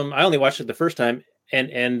in the film. I only watched it the first time,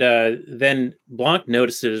 and then Blanc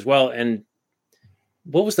noticed it as well. And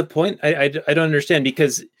what was the point? I don't understand,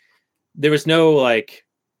 because there was no, like,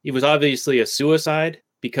 it was obviously a suicide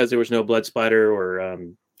because there was no blood splatter or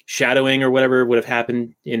shadowing or whatever would have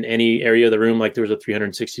happened in any area of the room. Like, there was a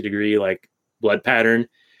 360 degree like blood pattern.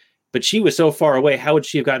 But she was so far away. How would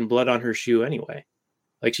she have gotten blood on her shoe anyway?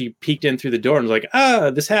 Like, she peeked in through the door and was like,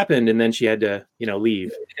 this happened. And then she had to,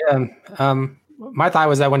 leave. Yeah. My thought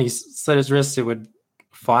was that when he slit his wrist, it would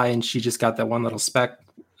fly, and she just got that one little speck.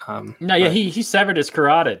 He severed his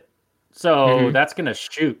carotid. So that's going to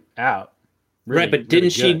shoot out. Really, right. But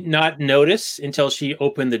didn't she not notice until she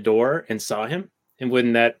opened the door and saw him? And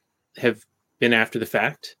wouldn't that have been after the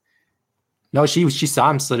fact? No, she saw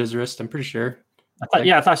him slit his wrist, I'm pretty sure.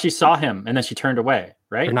 I thought she saw him, and then she turned away,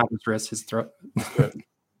 right? Or not his wrist, his throat.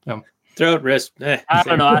 No. Throat, wrist. I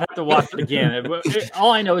don't know. I'd have to watch it again.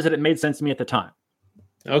 All I know is that it made sense to me at the time.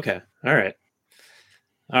 Okay. All right.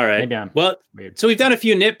 Maybe I'm weird. So we've done a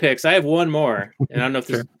few nitpicks. I have one more, and I don't know if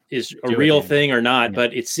this is a real thing or not,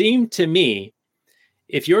 but it seemed to me,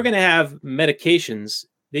 if you're going to have medications,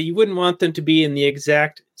 that you wouldn't want them to be in the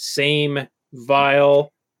exact same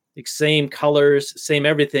vial, same colors, same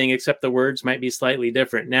everything, except the words might be slightly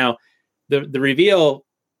different. Now, the reveal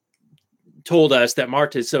told us that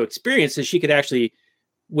Marta is so experienced that she could actually,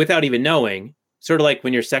 without even knowing, sort of like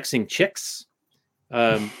when you're sexing chicks,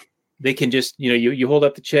 they can just, you hold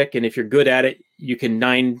up the chick, and if you're good at it, you can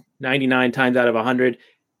 99 times out of 100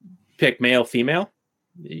 pick male, female.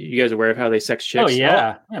 You guys aware of how they sex chicks? Oh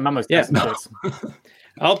yeah, I'm almost chicks.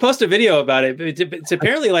 I'll post a video about it. But it's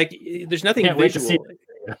apparently like there's nothing visual.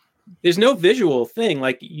 There's no visual thing.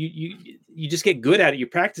 Like you just get good at it. You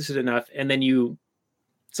practice it enough, and then you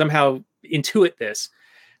somehow intuit this.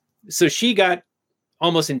 So she got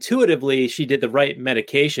almost intuitively, she did the right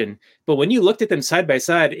medication. But when you looked at them side by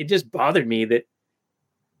side, it just bothered me that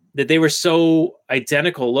they were so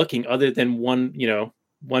identical looking, other than one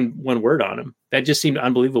word on them. That just seemed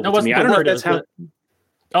unbelievable to me. I don't know if that's how.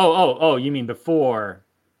 Oh! You mean before,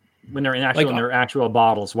 when they're in their actual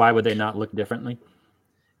bottles? Why would they not look differently?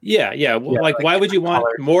 Yeah. Like why would you want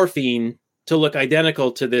morphine to look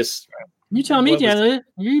identical to this? You tell me, Janet.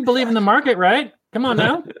 You believe in the market, right? Come on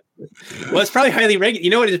now. Well, it's probably highly regulated.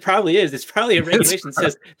 You know what it probably is? It's probably a regulation that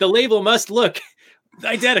says the label must look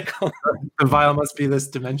identical. The vial must be this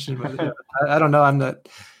dimension. But I don't know. I'm not.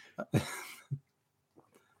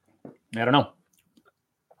 I don't know.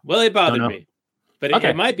 Well, it bothered me, but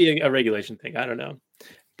it might be a regulation thing. I don't know.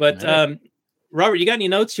 But Robert, you got any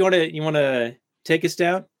notes? You want to take us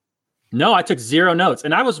down? No, I took 0 notes,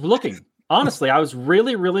 and I was looking. Honestly, I was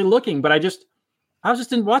really, really looking, but I was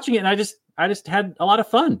just in watching it, and I just had a lot of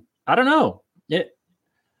fun. I don't know.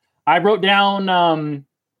 I wrote down.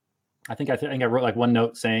 I think I wrote like one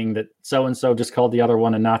note saying that so and so just called the other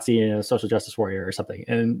one a Nazi and a social justice warrior or something,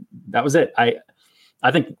 and that was it.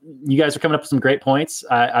 I think you guys are coming up with some great points.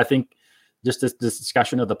 I think just this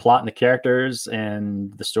discussion of the plot and the characters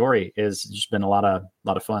and the story has just been a lot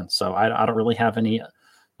of fun. So I don't really have any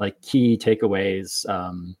like key takeaways.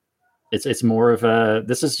 It's more of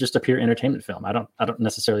this is just a pure entertainment film. I don't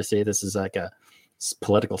necessarily say this is like a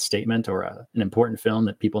political statement or an important film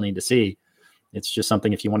that people need to see. It's just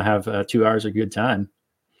something if you want to have 2 hours of good time.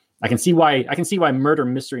 I can see why murder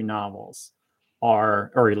mystery novels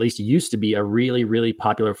are, or at least used to be, a really, really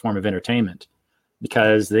popular form of entertainment,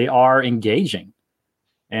 because they are engaging.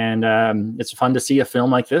 And it's fun to see a film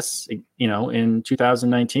like this, in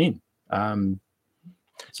 2019.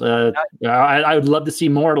 So I would love to see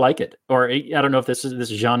more like it. Or I don't know if this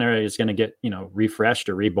genre is going to get, refreshed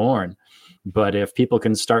or reborn. But if people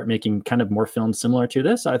can start making kind of more films similar to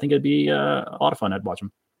this, I think it'd be a lot of fun. I'd watch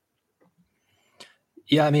them.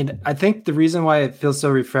 Yeah, I mean, I think the reason why it feels so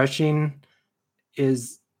refreshing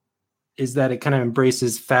is that it kind of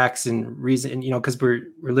embraces facts and reason, because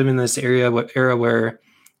we're living in this era where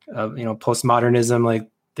postmodernism, like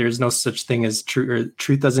there's no such thing as truth, or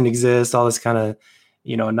truth doesn't exist, all this kind of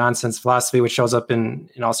nonsense philosophy, which shows up in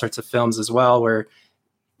all sorts of films as well, where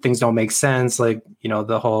things don't make sense, like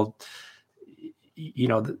the whole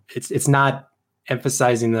it's not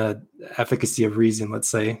emphasizing the efficacy of reason, let's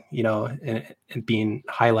say, and being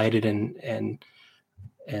highlighted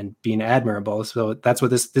and being admirable. So that's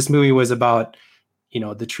what this movie was about,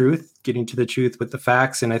 the truth, getting to the truth with the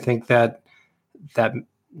facts. And I think that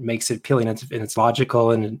makes it appealing, and it's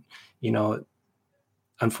logical. And,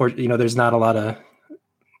 unfortunately, there's not a lot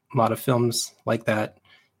of films like that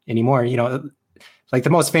anymore. Like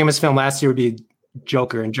the most famous film last year would be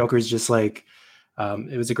Joker, and Joker is just like,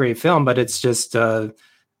 it was a great film, but it's just, a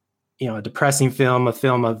depressing film, a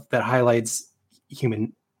film that highlights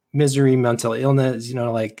human misery, mental illness,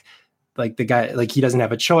 like the guy, like he doesn't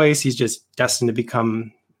have a choice. He's just destined to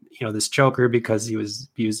become, this Joker because he was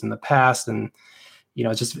abused in the past. And,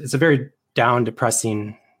 it's a very down,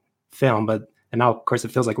 depressing film, and now of course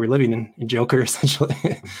it feels like we're living in Joker essentially,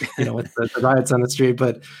 with the riots on the street.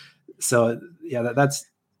 But so, yeah,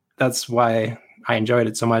 that's why I enjoyed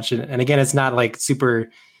it so much. And again, it's not like super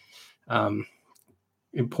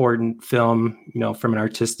important film, from an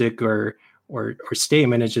artistic or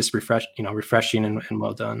statement. It's just refreshing and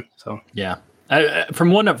well done. So yeah,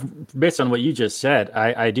 based on what you just said,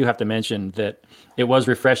 I do have to mention that it was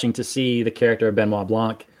refreshing to see the character of Benoit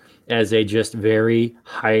Blanc as a just very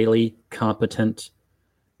highly competent,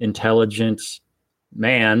 intelligent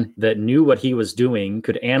man that knew what he was doing,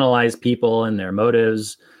 could analyze people and their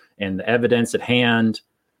motives and the evidence at hand.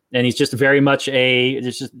 And he's just very much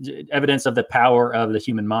it's just evidence of the power of the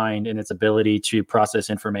human mind and its ability to process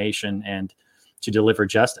information and to deliver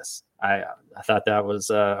justice. I thought that was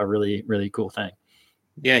a really, really cool thing.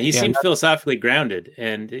 Yeah, he seemed philosophically grounded,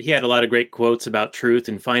 and he had a lot of great quotes about truth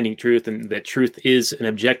and finding truth, and that truth is an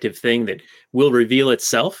objective thing that will reveal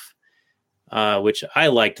itself, which I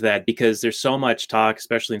liked that, because there's so much talk,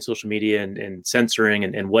 especially in social media and censoring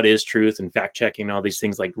and what is truth and fact checking and all these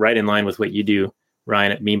things, like right in line with what you do,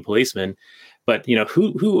 Ryan, at Meme Policeman. But,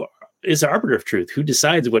 who is the arbiter of truth? Who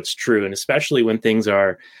decides what's true? And especially when things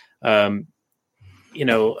are,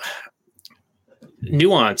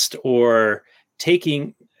 nuanced or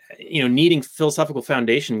taking needing philosophical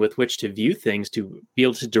foundation with which to view things to be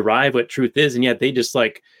able to derive what truth is. And yet they just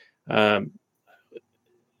like, I'm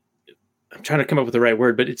trying to come up with the right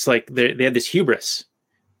word, but it's like they have this hubris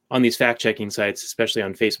on these fact-checking sites, especially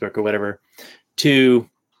on Facebook or whatever, to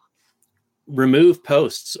remove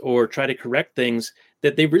posts or try to correct things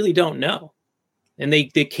that they really don't know. And they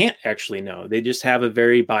can't actually know. They just have a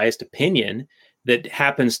very biased opinion that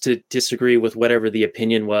happens to disagree with whatever the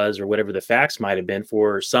opinion was or whatever the facts might have been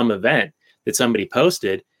for some event that somebody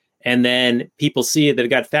posted. And then people see that it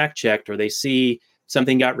got fact-checked, or they see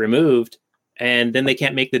something got removed, and then they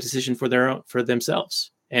can't make the decision for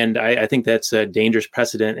themselves. And I think that's a dangerous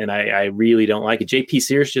precedent, and I really don't like it. JP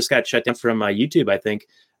Sears just got shut down from YouTube, I think,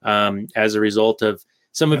 as a result of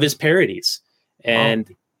some of his parodies. And,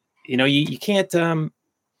 you can't,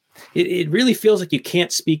 it really feels like you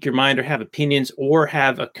can't speak your mind or have opinions or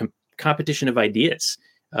have a competition of ideas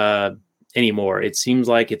anymore. It seems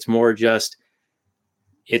like it's more just,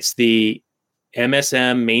 it's the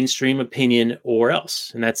MSM mainstream opinion or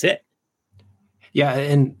else, and that's it. Yeah.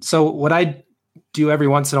 And so what I do every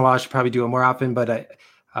once in a while, I should probably do it more often, but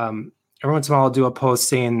every once in a while I'll do a post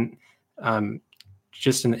saying,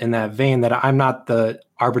 just in that vein, that I'm not the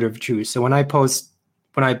arbiter of truth. So when I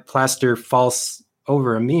plaster false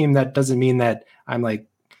over a meme, that doesn't mean that I'm like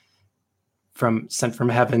sent from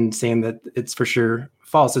heaven saying that it's for sure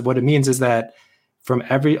false. What it means is that from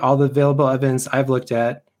all the available evidence I've looked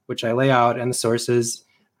at, which I lay out, and the sources,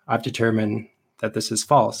 I've determined that this is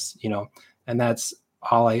false, and that's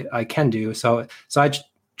all I can do. So I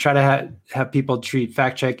try to have people treat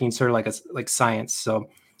fact checking sort of like science. So,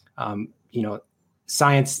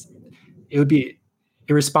 science, it would be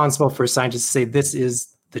irresponsible for scientists to say this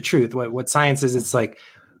is the truth. What science is, it's like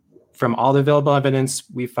from all the available evidence,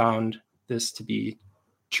 we found this to be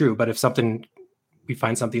true. But if we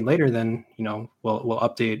find something later, then, we'll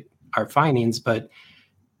update our findings. But,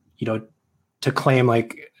 to claim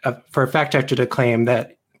for a fact checker to claim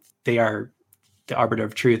that they are the arbiter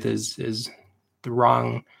of truth is the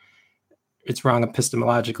wrong. It's wrong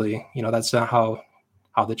epistemologically. That's not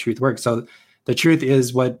how the truth works. So the truth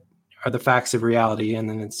is what are the facts of reality, and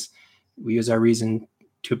then we use our reason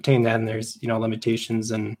to obtain that. And there's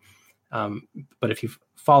limitations, and but if you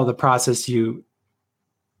follow the process, you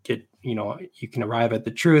get you can arrive at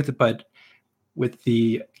the truth, but with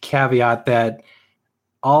the caveat that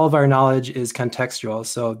all of our knowledge is contextual.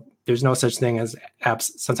 So there's no such thing as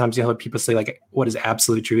sometimes you'll hear people say like, what is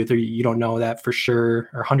absolute truth? Or you don't know that for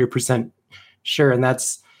sure, or 100% sure. And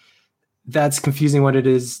that's confusing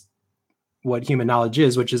what human knowledge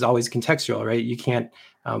is, which is always contextual, right? You can't,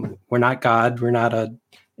 we're not God. We're not a,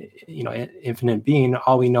 infinite being.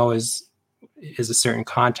 All we know is a certain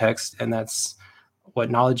context, and that's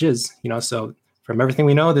what knowledge is, so from everything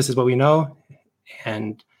we know, this is what we know.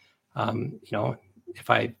 And, if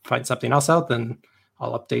I find something else out, then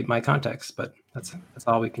I'll update my context, but that's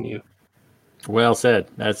all we can use. Well said.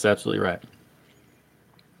 That's absolutely right.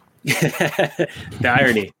 The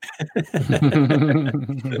irony.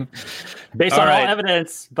 Based on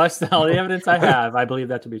all the evidence I have, I believe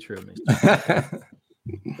that to be true.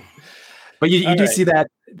 But you do see that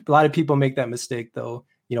a lot of people make that mistake, though.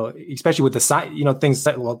 Especially with the science, things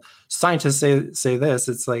that, well, scientists say this.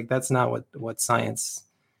 It's like that's not what science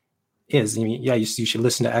is. I mean, yeah, you should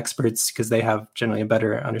listen to experts because they have generally a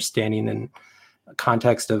better understanding and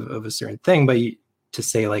context of a certain thing. But to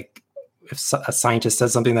say like if a scientist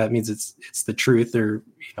says something, that means it's the truth, or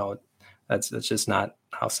that's just not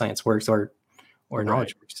how science works or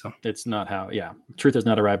knowledge works. So it's not how. Yeah, truth is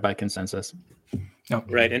not arrived by consensus. No.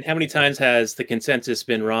 Right. And how many times has the consensus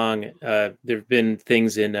been wrong? There have been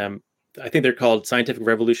things in, I think they're called scientific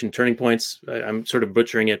revolution turning points. I'm sort of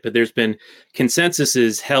butchering it, but there's been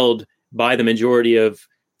consensuses held by the majority of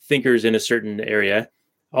thinkers in a certain area,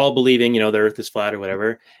 all believing, the earth is flat or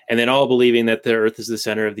whatever, and then all believing that the earth is the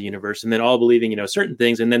center of the universe, and then all believing, certain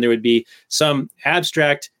things. And then there would be some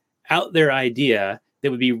abstract out there idea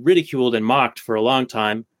that would be ridiculed and mocked for a long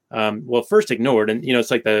time. First ignored. And,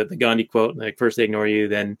 it's like the Gandhi quote, like first they ignore you,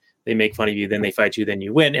 then they make fun of you, then they fight you, then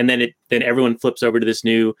you win. And then everyone flips over to this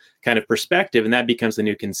new kind of perspective, and that becomes the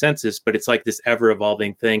new consensus. But it's like this ever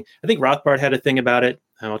evolving thing. I think Rothbard had a thing about it.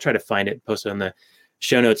 I'll try to find it, post it on the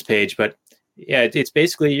show notes page. But yeah, it's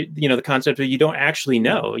basically, the concept of you don't actually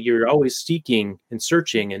know. You're always seeking and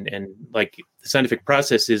searching. And like the scientific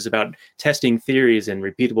process is about testing theories and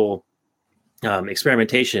repeatable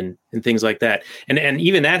experimentation and things like that. And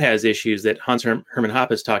even that has issues that Hans Hermann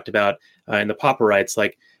Hoppe talked about in the Popperites.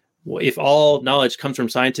 Like, if all knowledge comes from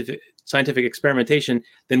scientific experimentation,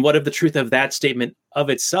 then what of the truth of that statement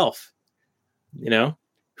of itself?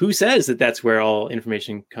 who says that that's where all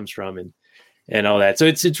information comes from and all that. So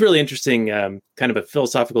it's really interesting, kind of a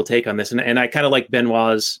philosophical take on this. And I kind of like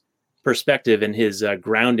Benoit's perspective and his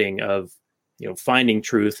grounding of, finding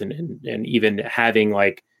truth and even having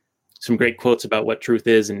like some great quotes about what truth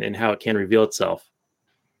is and how it can reveal itself.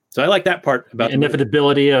 So I like that part about the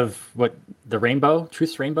inevitability of what the rainbow,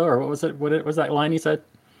 truth's rainbow, or what was it? What was that line he said?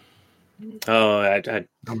 Oh,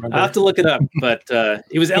 I'll have to look it up, but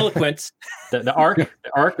it was eloquent. the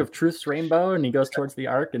arc of truth's rainbow, and he goes towards the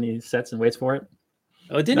arc and he sits and waits for it.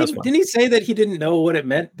 Oh, didn't he say that he didn't know what it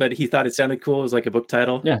meant, but he thought it sounded cool? It was like a book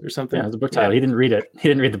title or something? Yeah, it was a book title. Yeah. He didn't read it. He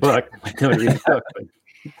didn't read the book.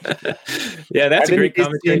 Yeah, that's a great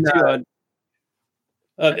commentary too.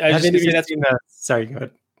 Sorry, go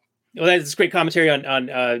ahead. Well, that's great commentary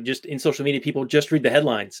on just in social media. People just read the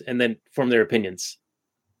headlines and then form their opinions.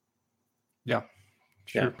 Yeah,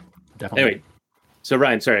 sure. Yeah, definitely. Anyway, so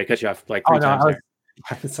Ryan, sorry I cut you off like 3 times there.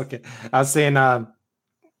 It's okay. I was saying, have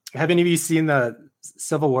any of you seen the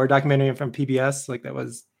Civil War documentary from PBS? Like that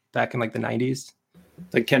was back in like the 90s.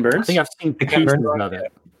 Like Ken Burns? I think I've seen pieces of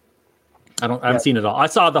it. I haven't seen it all. I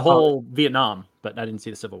saw the whole Vietnam, but I didn't see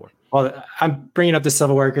the Civil War. Well, I'm bringing up the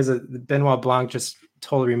Civil War because Benoit Blanc just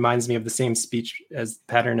totally reminds me of the same speech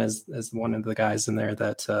pattern as one of the guys in there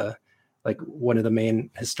that like one of the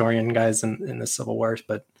main historian guys in the Civil War.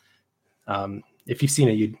 But if you've seen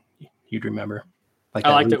it, you'd remember. Like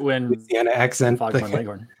I liked it when Louisiana accent.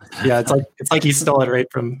 Yeah, it's like he stole it right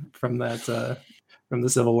from that from the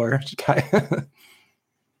Civil War guy.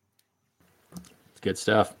 It's good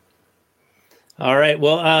stuff. All right.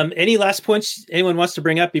 Well, any last points anyone wants to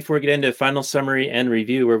bring up before we get into final summary and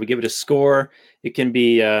review, where we give it a score? It can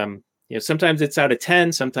be, sometimes it's out of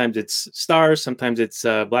 10, sometimes it's stars, sometimes it's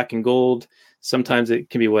black and gold, sometimes it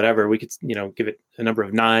can be whatever. We could, give it a number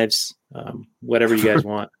of knives, whatever you guys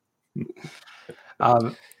want.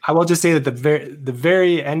 I will just say that the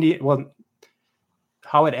very end,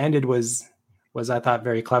 how it ended was I thought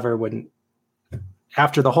very clever. When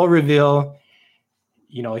after the whole reveal,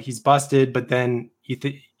 he's busted, but then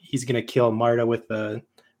he's gonna kill Marta with the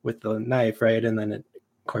knife, right? And then of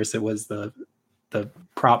course it was the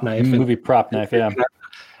prop knife, prop knife. Yeah,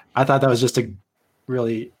 I thought that was just a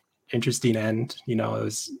really interesting end. It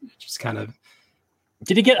was just kind of.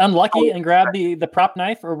 Did he get unlucky and grab the prop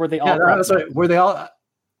knife, or were they all? Were they all?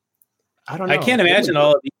 I don't know. I can't imagine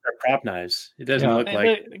all of these are prop knives. It doesn't look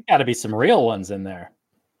like. There got to be some real ones in there.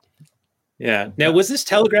 Yeah. Now, was this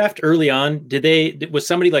telegraphed early on? Was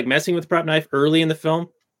somebody like messing with the prop knife early in the film?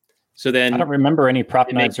 So then I don't remember any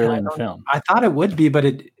prop knives early in the film. I thought it would be, but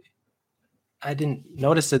I didn't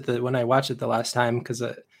notice it when I watched it the last time because,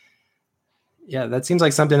 that seems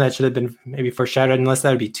like something that should have been maybe foreshadowed, unless that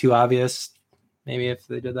would be too obvious. Maybe if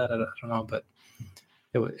they did that, I don't know, but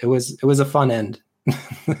it was a fun end.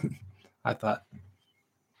 I thought.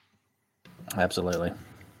 Absolutely.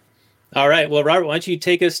 All right. Well, Robert, why don't you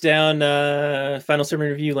take us down final summary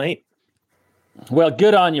review lane? Well,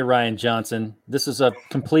 good on you, Rian Johnson. This is a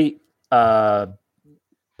complete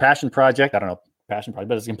passion project. I don't know, passion project,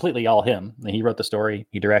 but it's completely all him. He wrote the story.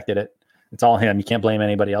 He directed it. It's all him. You can't blame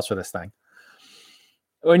anybody else for this thing.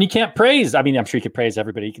 And you can't praise. I mean, I'm sure you could praise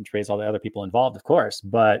everybody. You can praise all the other people involved, of course,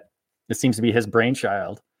 but it seems to be his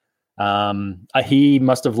brainchild. He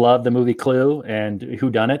must have loved the movie Clue and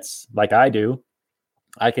whodunits like I do.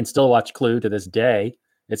 I can still watch Clue to this day.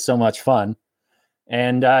 It's so much fun.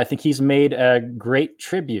 And I think he's made a great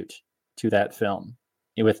tribute to that film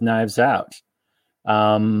with Knives Out.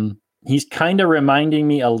 He's kind of reminding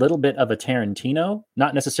me a little bit of a Tarantino,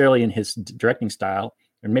 not necessarily in his directing style,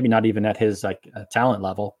 or maybe not even at his talent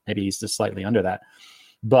level. Maybe he's just slightly under that.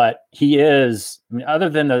 But he is, other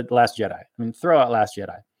than The Last Jedi, throw out Last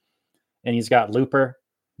Jedi. And he's got Looper,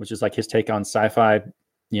 which is like his take on sci-fi,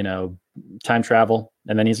 time travel.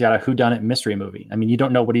 And then he's got a whodunit mystery movie. You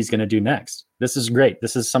don't know what he's going to do next. This is great.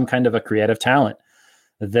 This is some kind of a creative talent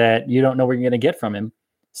that you don't know where you're going to get from him.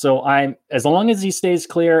 So as long as he stays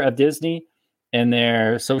clear of Disney and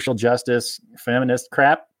their social justice, feminist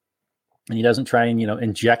crap, and he doesn't try and,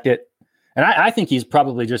 inject it. And I think he's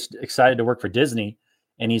probably just excited to work for Disney.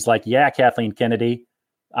 And he's like, yeah, Kathleen Kennedy,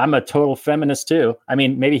 I'm a total feminist too.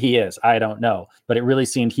 Maybe he is. I don't know. But it really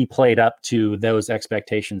seemed he played up to those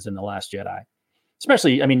expectations in The Last Jedi.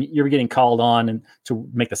 Especially, you're getting called on to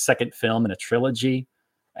make the second film in a trilogy.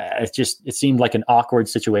 It seemed like an awkward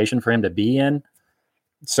situation for him to be in.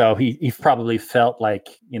 So he probably felt like,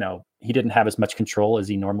 he didn't have as much control as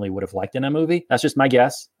he normally would have liked in a movie. That's just my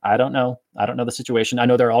guess. I don't know. I don't know the situation. I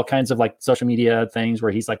know there are all kinds of like social media things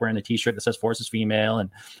where he's like wearing a t-shirt that says Force is female and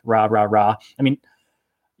rah, rah, rah.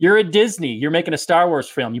 You're at Disney. You're making a Star Wars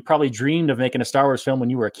film. You probably dreamed of making a Star Wars film when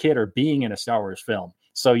you were a kid or being in a Star Wars film.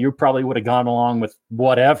 So you probably would have gone along with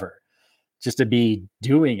whatever just to be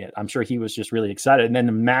doing it. I'm sure he was just really excited. And then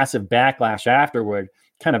the massive backlash afterward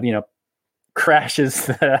kind of, crashes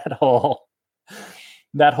that whole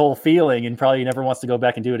feeling, and probably never wants to go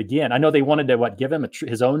back and do it again. I know they wanted to give him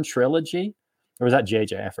his own trilogy, or was that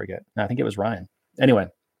JJ? I forget. I think it was Ryan. Anyway,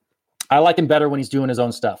 I like him better when he's doing his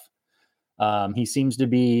own stuff. He seems to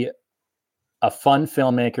be a fun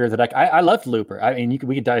filmmaker that I loved Looper. I mean,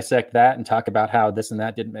 we could dissect that and talk about how this and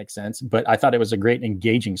that didn't make sense, but I thought it was a great,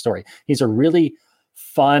 engaging story. He's a really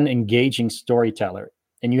fun, engaging storyteller,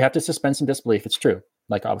 and you have to suspend some disbelief. It's true,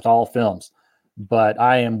 like with all films, but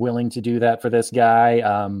I am willing to do that for this guy.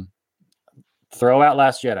 Throw out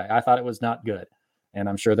Last Jedi. I thought it was not good, and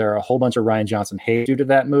I'm sure there are a whole bunch of Rian Johnson hate due to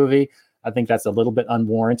that movie. I think that's a little bit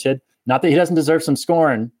unwarranted. Not that he doesn't deserve some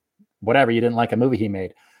scorn, whatever, you didn't like a movie he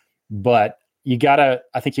made, but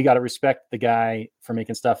I think you gotta respect the guy for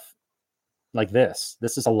making stuff like this.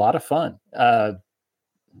 This is a lot of fun,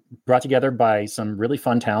 brought together by some really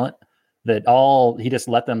fun talent he just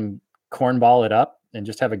let them cornball it up and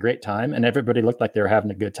just have a great time. And everybody looked like they were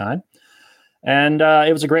having a good time. And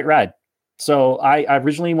it was a great ride. So I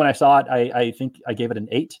originally, when I saw it, I think I gave it an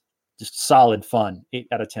 8, just solid fun, 8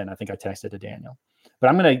 out of 10. I think I texted to Daniel, but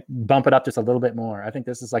I'm going to bump it up just a little bit more. I think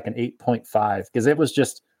this is like an 8.5 because it was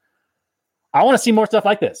just, I want to see more stuff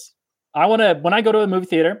like this. When I go to a movie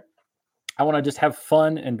theater, I want to just have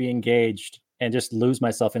fun and be engaged and just lose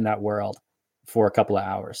myself in that world for a couple of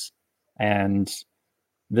hours. And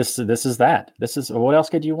this is that. This is, what else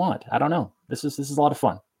could you want? I don't know. This is a lot of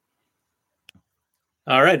fun.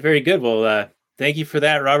 All right. Very good. Well, thank you for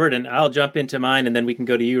that, Robert. And I'll jump into mine and then we can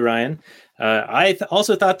go to you, Ryan. I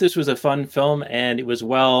also thought this was a fun film and it was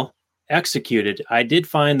well executed. I did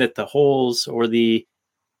find that the holes or the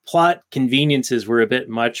plot conveniences were a bit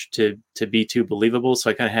much to be too believable. So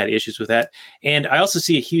I kind of had issues with that. And I also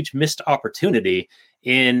see a huge missed opportunity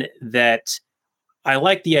in that. I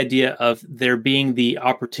like the idea of there being the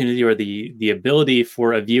opportunity or the ability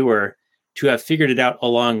for a viewer to have figured it out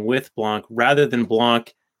along with Blanc rather than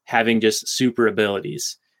Blanc having just super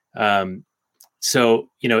abilities. So,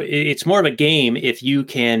 it's more of a game if you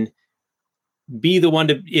can be the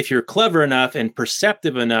one if you're clever enough and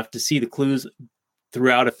perceptive enough to see the clues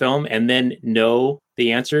throughout a film and then know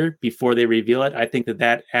the answer before they reveal it. I think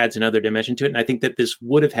that adds another dimension to it. And I think that this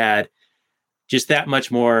would have had just that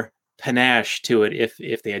much more panache to it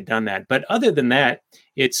if they had done that. But other than that,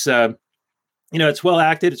 it's it's well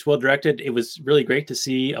acted, it's well directed. It was really great to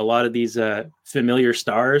see a lot of these familiar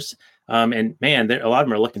stars. And man, a lot of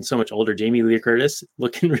them are looking so much older. Jamie Lee Curtis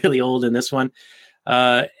looking really old in this one.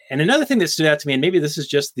 And another thing that stood out to me, and maybe this is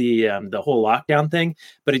just the whole lockdown thing,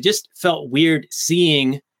 but it just felt weird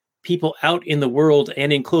seeing people out in the world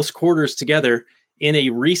and in close quarters together in a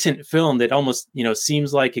recent film that almost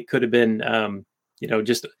seems like it could have been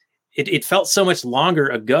just. It felt so much longer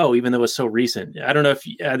ago, even though it was so recent. I don't know if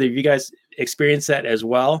either of you guys experienced that as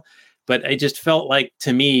well, but it just felt like,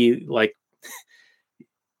 to me, like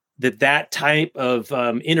that type of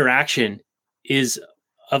interaction is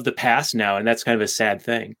of the past now. And that's kind of a sad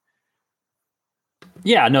thing.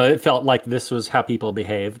 Yeah, no, it felt like this was how people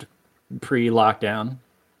behaved pre-lockdown.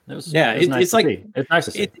 It's nice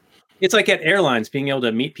to see. It's like at airlines being able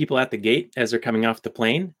to meet people at the gate as they're coming off the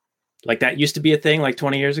plane. Like that used to be a thing like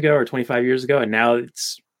 20 years ago or 25 years ago. And now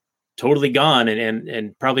it's totally gone.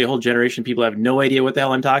 And probably a whole generation of people have no idea what the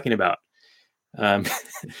hell I'm talking about.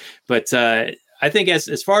 But I think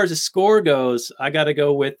as far as the score goes, I got to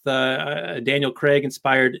go with Daniel Craig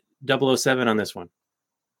inspired 007 on this one.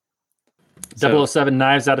 007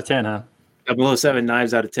 knives out of 10, huh? 007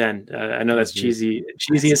 knives out of 10. I know that's cheesy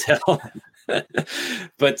as hell.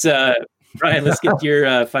 But Ryan, let's get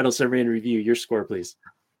your final summary and review. Your score, please.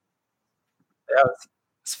 Yeah,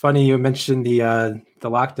 it's funny you mentioned the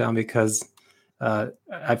lockdown because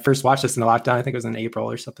I first watched this in the lockdown. I think it was in April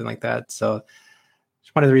or something like that. So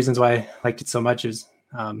it's one of the reasons why I liked it so much is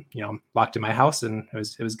I'm locked in my house and it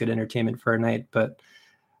was good entertainment for a night. But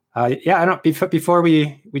I don't. Before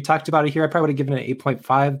we talked about it here, I probably would have given it an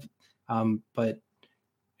 8.5. But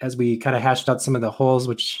as we kind of hashed out some of the holes,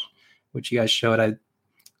 which you guys showed, I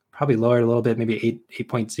probably lowered a little bit, maybe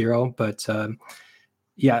 8.0. But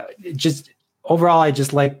overall, I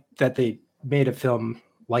just like that they made a film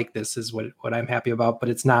like this is what I'm happy about, but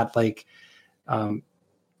it's not like,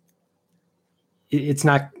 it's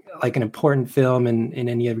not like an important film in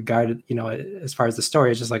any regard, as far as the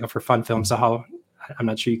story. It's just like a for fun film. So I'm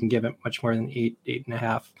not sure you can give it much more than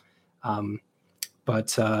 8.5.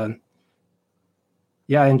 But I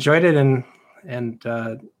enjoyed it. And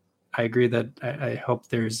I agree that I hope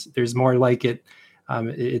there's more like it.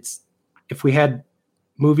 It's if we had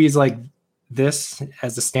movies like this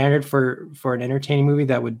as a standard for an entertaining movie,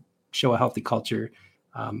 that would show a healthy culture.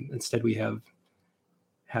 Instead, we have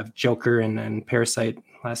Joker and Parasite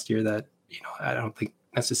last year that I don't think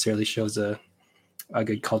necessarily shows a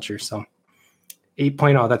good culture. So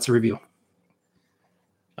 8.0, that's a review.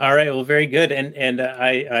 All right. Well, very good. And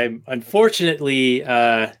I unfortunately,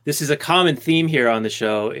 this is a common theme here on the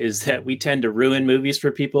show, is that we tend to ruin movies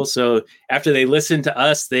for people. So after they listen to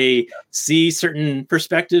us, they see certain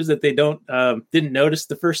perspectives that they didn't notice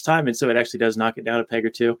the first time. And so it actually does knock it down a peg or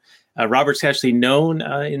two. Robert's actually known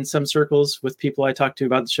in some circles with people I talk to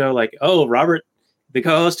about the show, like, oh, Robert, the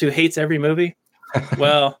co-host who hates every movie.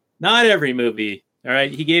 Well, not every movie. All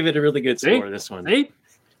right. He gave it a really good score, this one. See?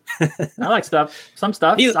 I like stuff. Some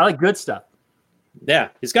stuff. I like good stuff. Yeah,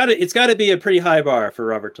 it's got to be a pretty high bar for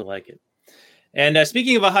Robert to like it. And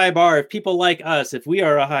speaking of a high bar, if people like us, if we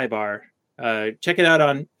are a high bar, check it out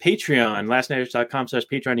on Patreon,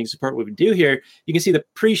 lastnighters.com/Patreon. You can support what we do here. You can see the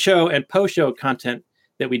pre-show and post-show content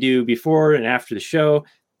that we do before and after the show.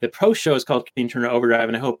 The post-show is called Kathleen Turner Overdrive,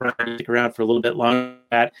 and I hope Ryan will stick around for a little bit longer.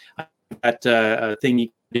 That thing you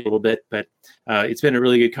do a little bit, but it's been a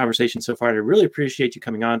really good conversation so far, and I really appreciate you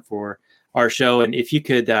coming on for our show. And if you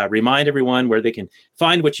could remind everyone where they can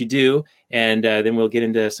find what you do, and then we'll get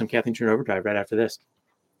into some Kathleen Turner Overdrive right after this.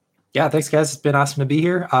 Yeah, thanks, guys. It's been awesome to be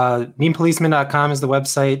here. memepoliceman.com is the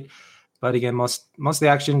website. But again, most of the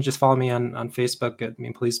action, just follow me on Facebook at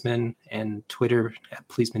Meme Policeman and Twitter at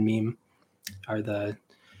Policeman Meme are the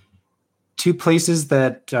two places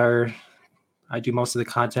that I do most of the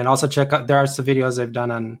content. Also check out, there are some videos I've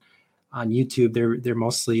done on YouTube. They're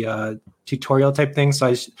mostly tutorial type things.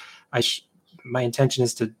 So my intention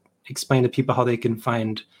is to explain to people how they can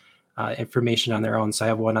find information on their own. So I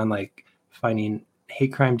have one on like finding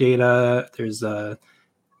hate crime data. There's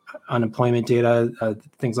unemployment data,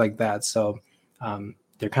 things like that. So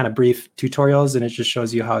they're kind of brief tutorials, and it just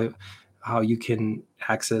shows you how you can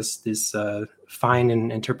access this, find and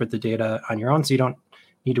interpret the data on your own. So you don't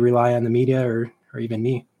need to rely on the media or even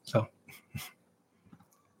me. So.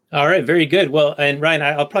 All right. Very good. Well, and Ryan,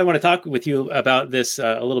 I'll probably want to talk with you about this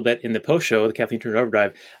a little bit in the post show, the Kathleen Turner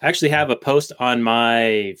Overdrive. I actually have a post on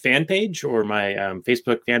my fan page or my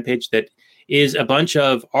Facebook fan page that is a bunch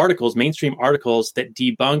of articles, mainstream articles that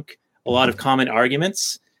debunk a lot of common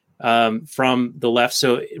arguments from the left.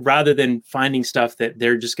 So rather than finding stuff that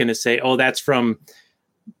they're just going to say, oh, that's from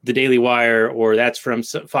the Daily Wire or that's from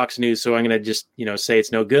Fox News, so I'm going to just, say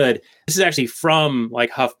it's no good. This is actually from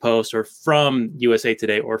like HuffPost or from USA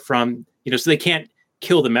Today or from, so they can't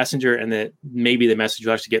kill the messenger, and that maybe the message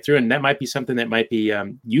will actually get through. And that might be something that might be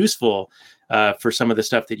useful for some of the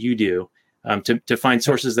stuff that you do, to find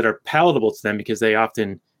sources that are palatable to them, because they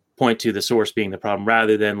often point to the source being the problem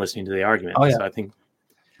rather than listening to the argument. Oh, yeah. So I think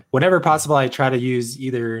whenever possible, I try to use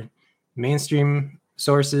either mainstream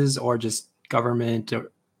sources or just government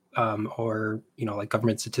or like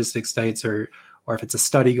government statistics sites, or if it's a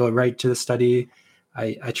study, go right to the study.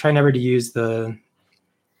 I try never to use the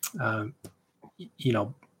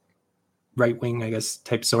right wing, I guess,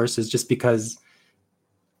 type sources, just because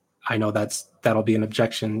I know that'll be an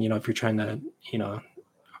objection. If you're trying to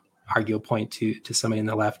argue a point to somebody in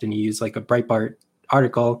the left, and you use like a Breitbart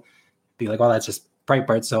article, be like, oh, that's just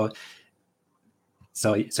Breitbart.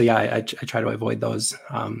 So yeah, I try to avoid those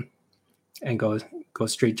and go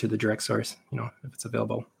straight to the direct source, if it's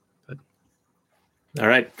available. But. All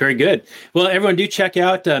right. Very good. Well, everyone do check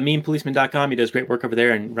out memepoliceman.com. He does great work over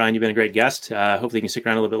there. And Ryan, you've been a great guest. Hopefully you can stick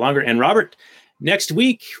around a little bit longer. And Robert, next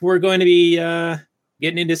week, we're going to be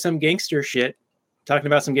getting into some gangster shit, talking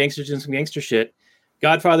about some gangsters and some gangster shit.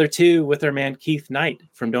 Godfather 2 with our man Keith Knight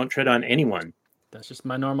from Don't Tread on Anyone. That's just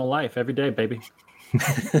my normal life every day, baby.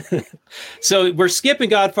 So we're skipping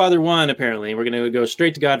Godfather 1, apparently. We're going to go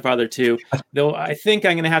straight to Godfather 2, though I think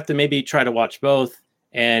I'm going to have to maybe try to watch both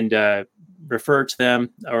and refer to them,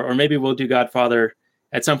 or maybe we'll do Godfather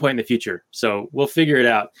at some point in the future. So we'll figure it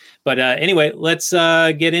out. But anyway, let's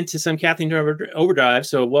get into some Kathleen Overdrive.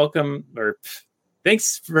 So welcome, or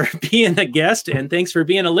thanks for being a guest, and thanks for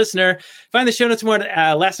being a listener. Find the show notes more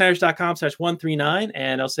at lastnighters.com/139,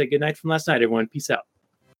 and I'll say good night from last night, everyone. Peace out.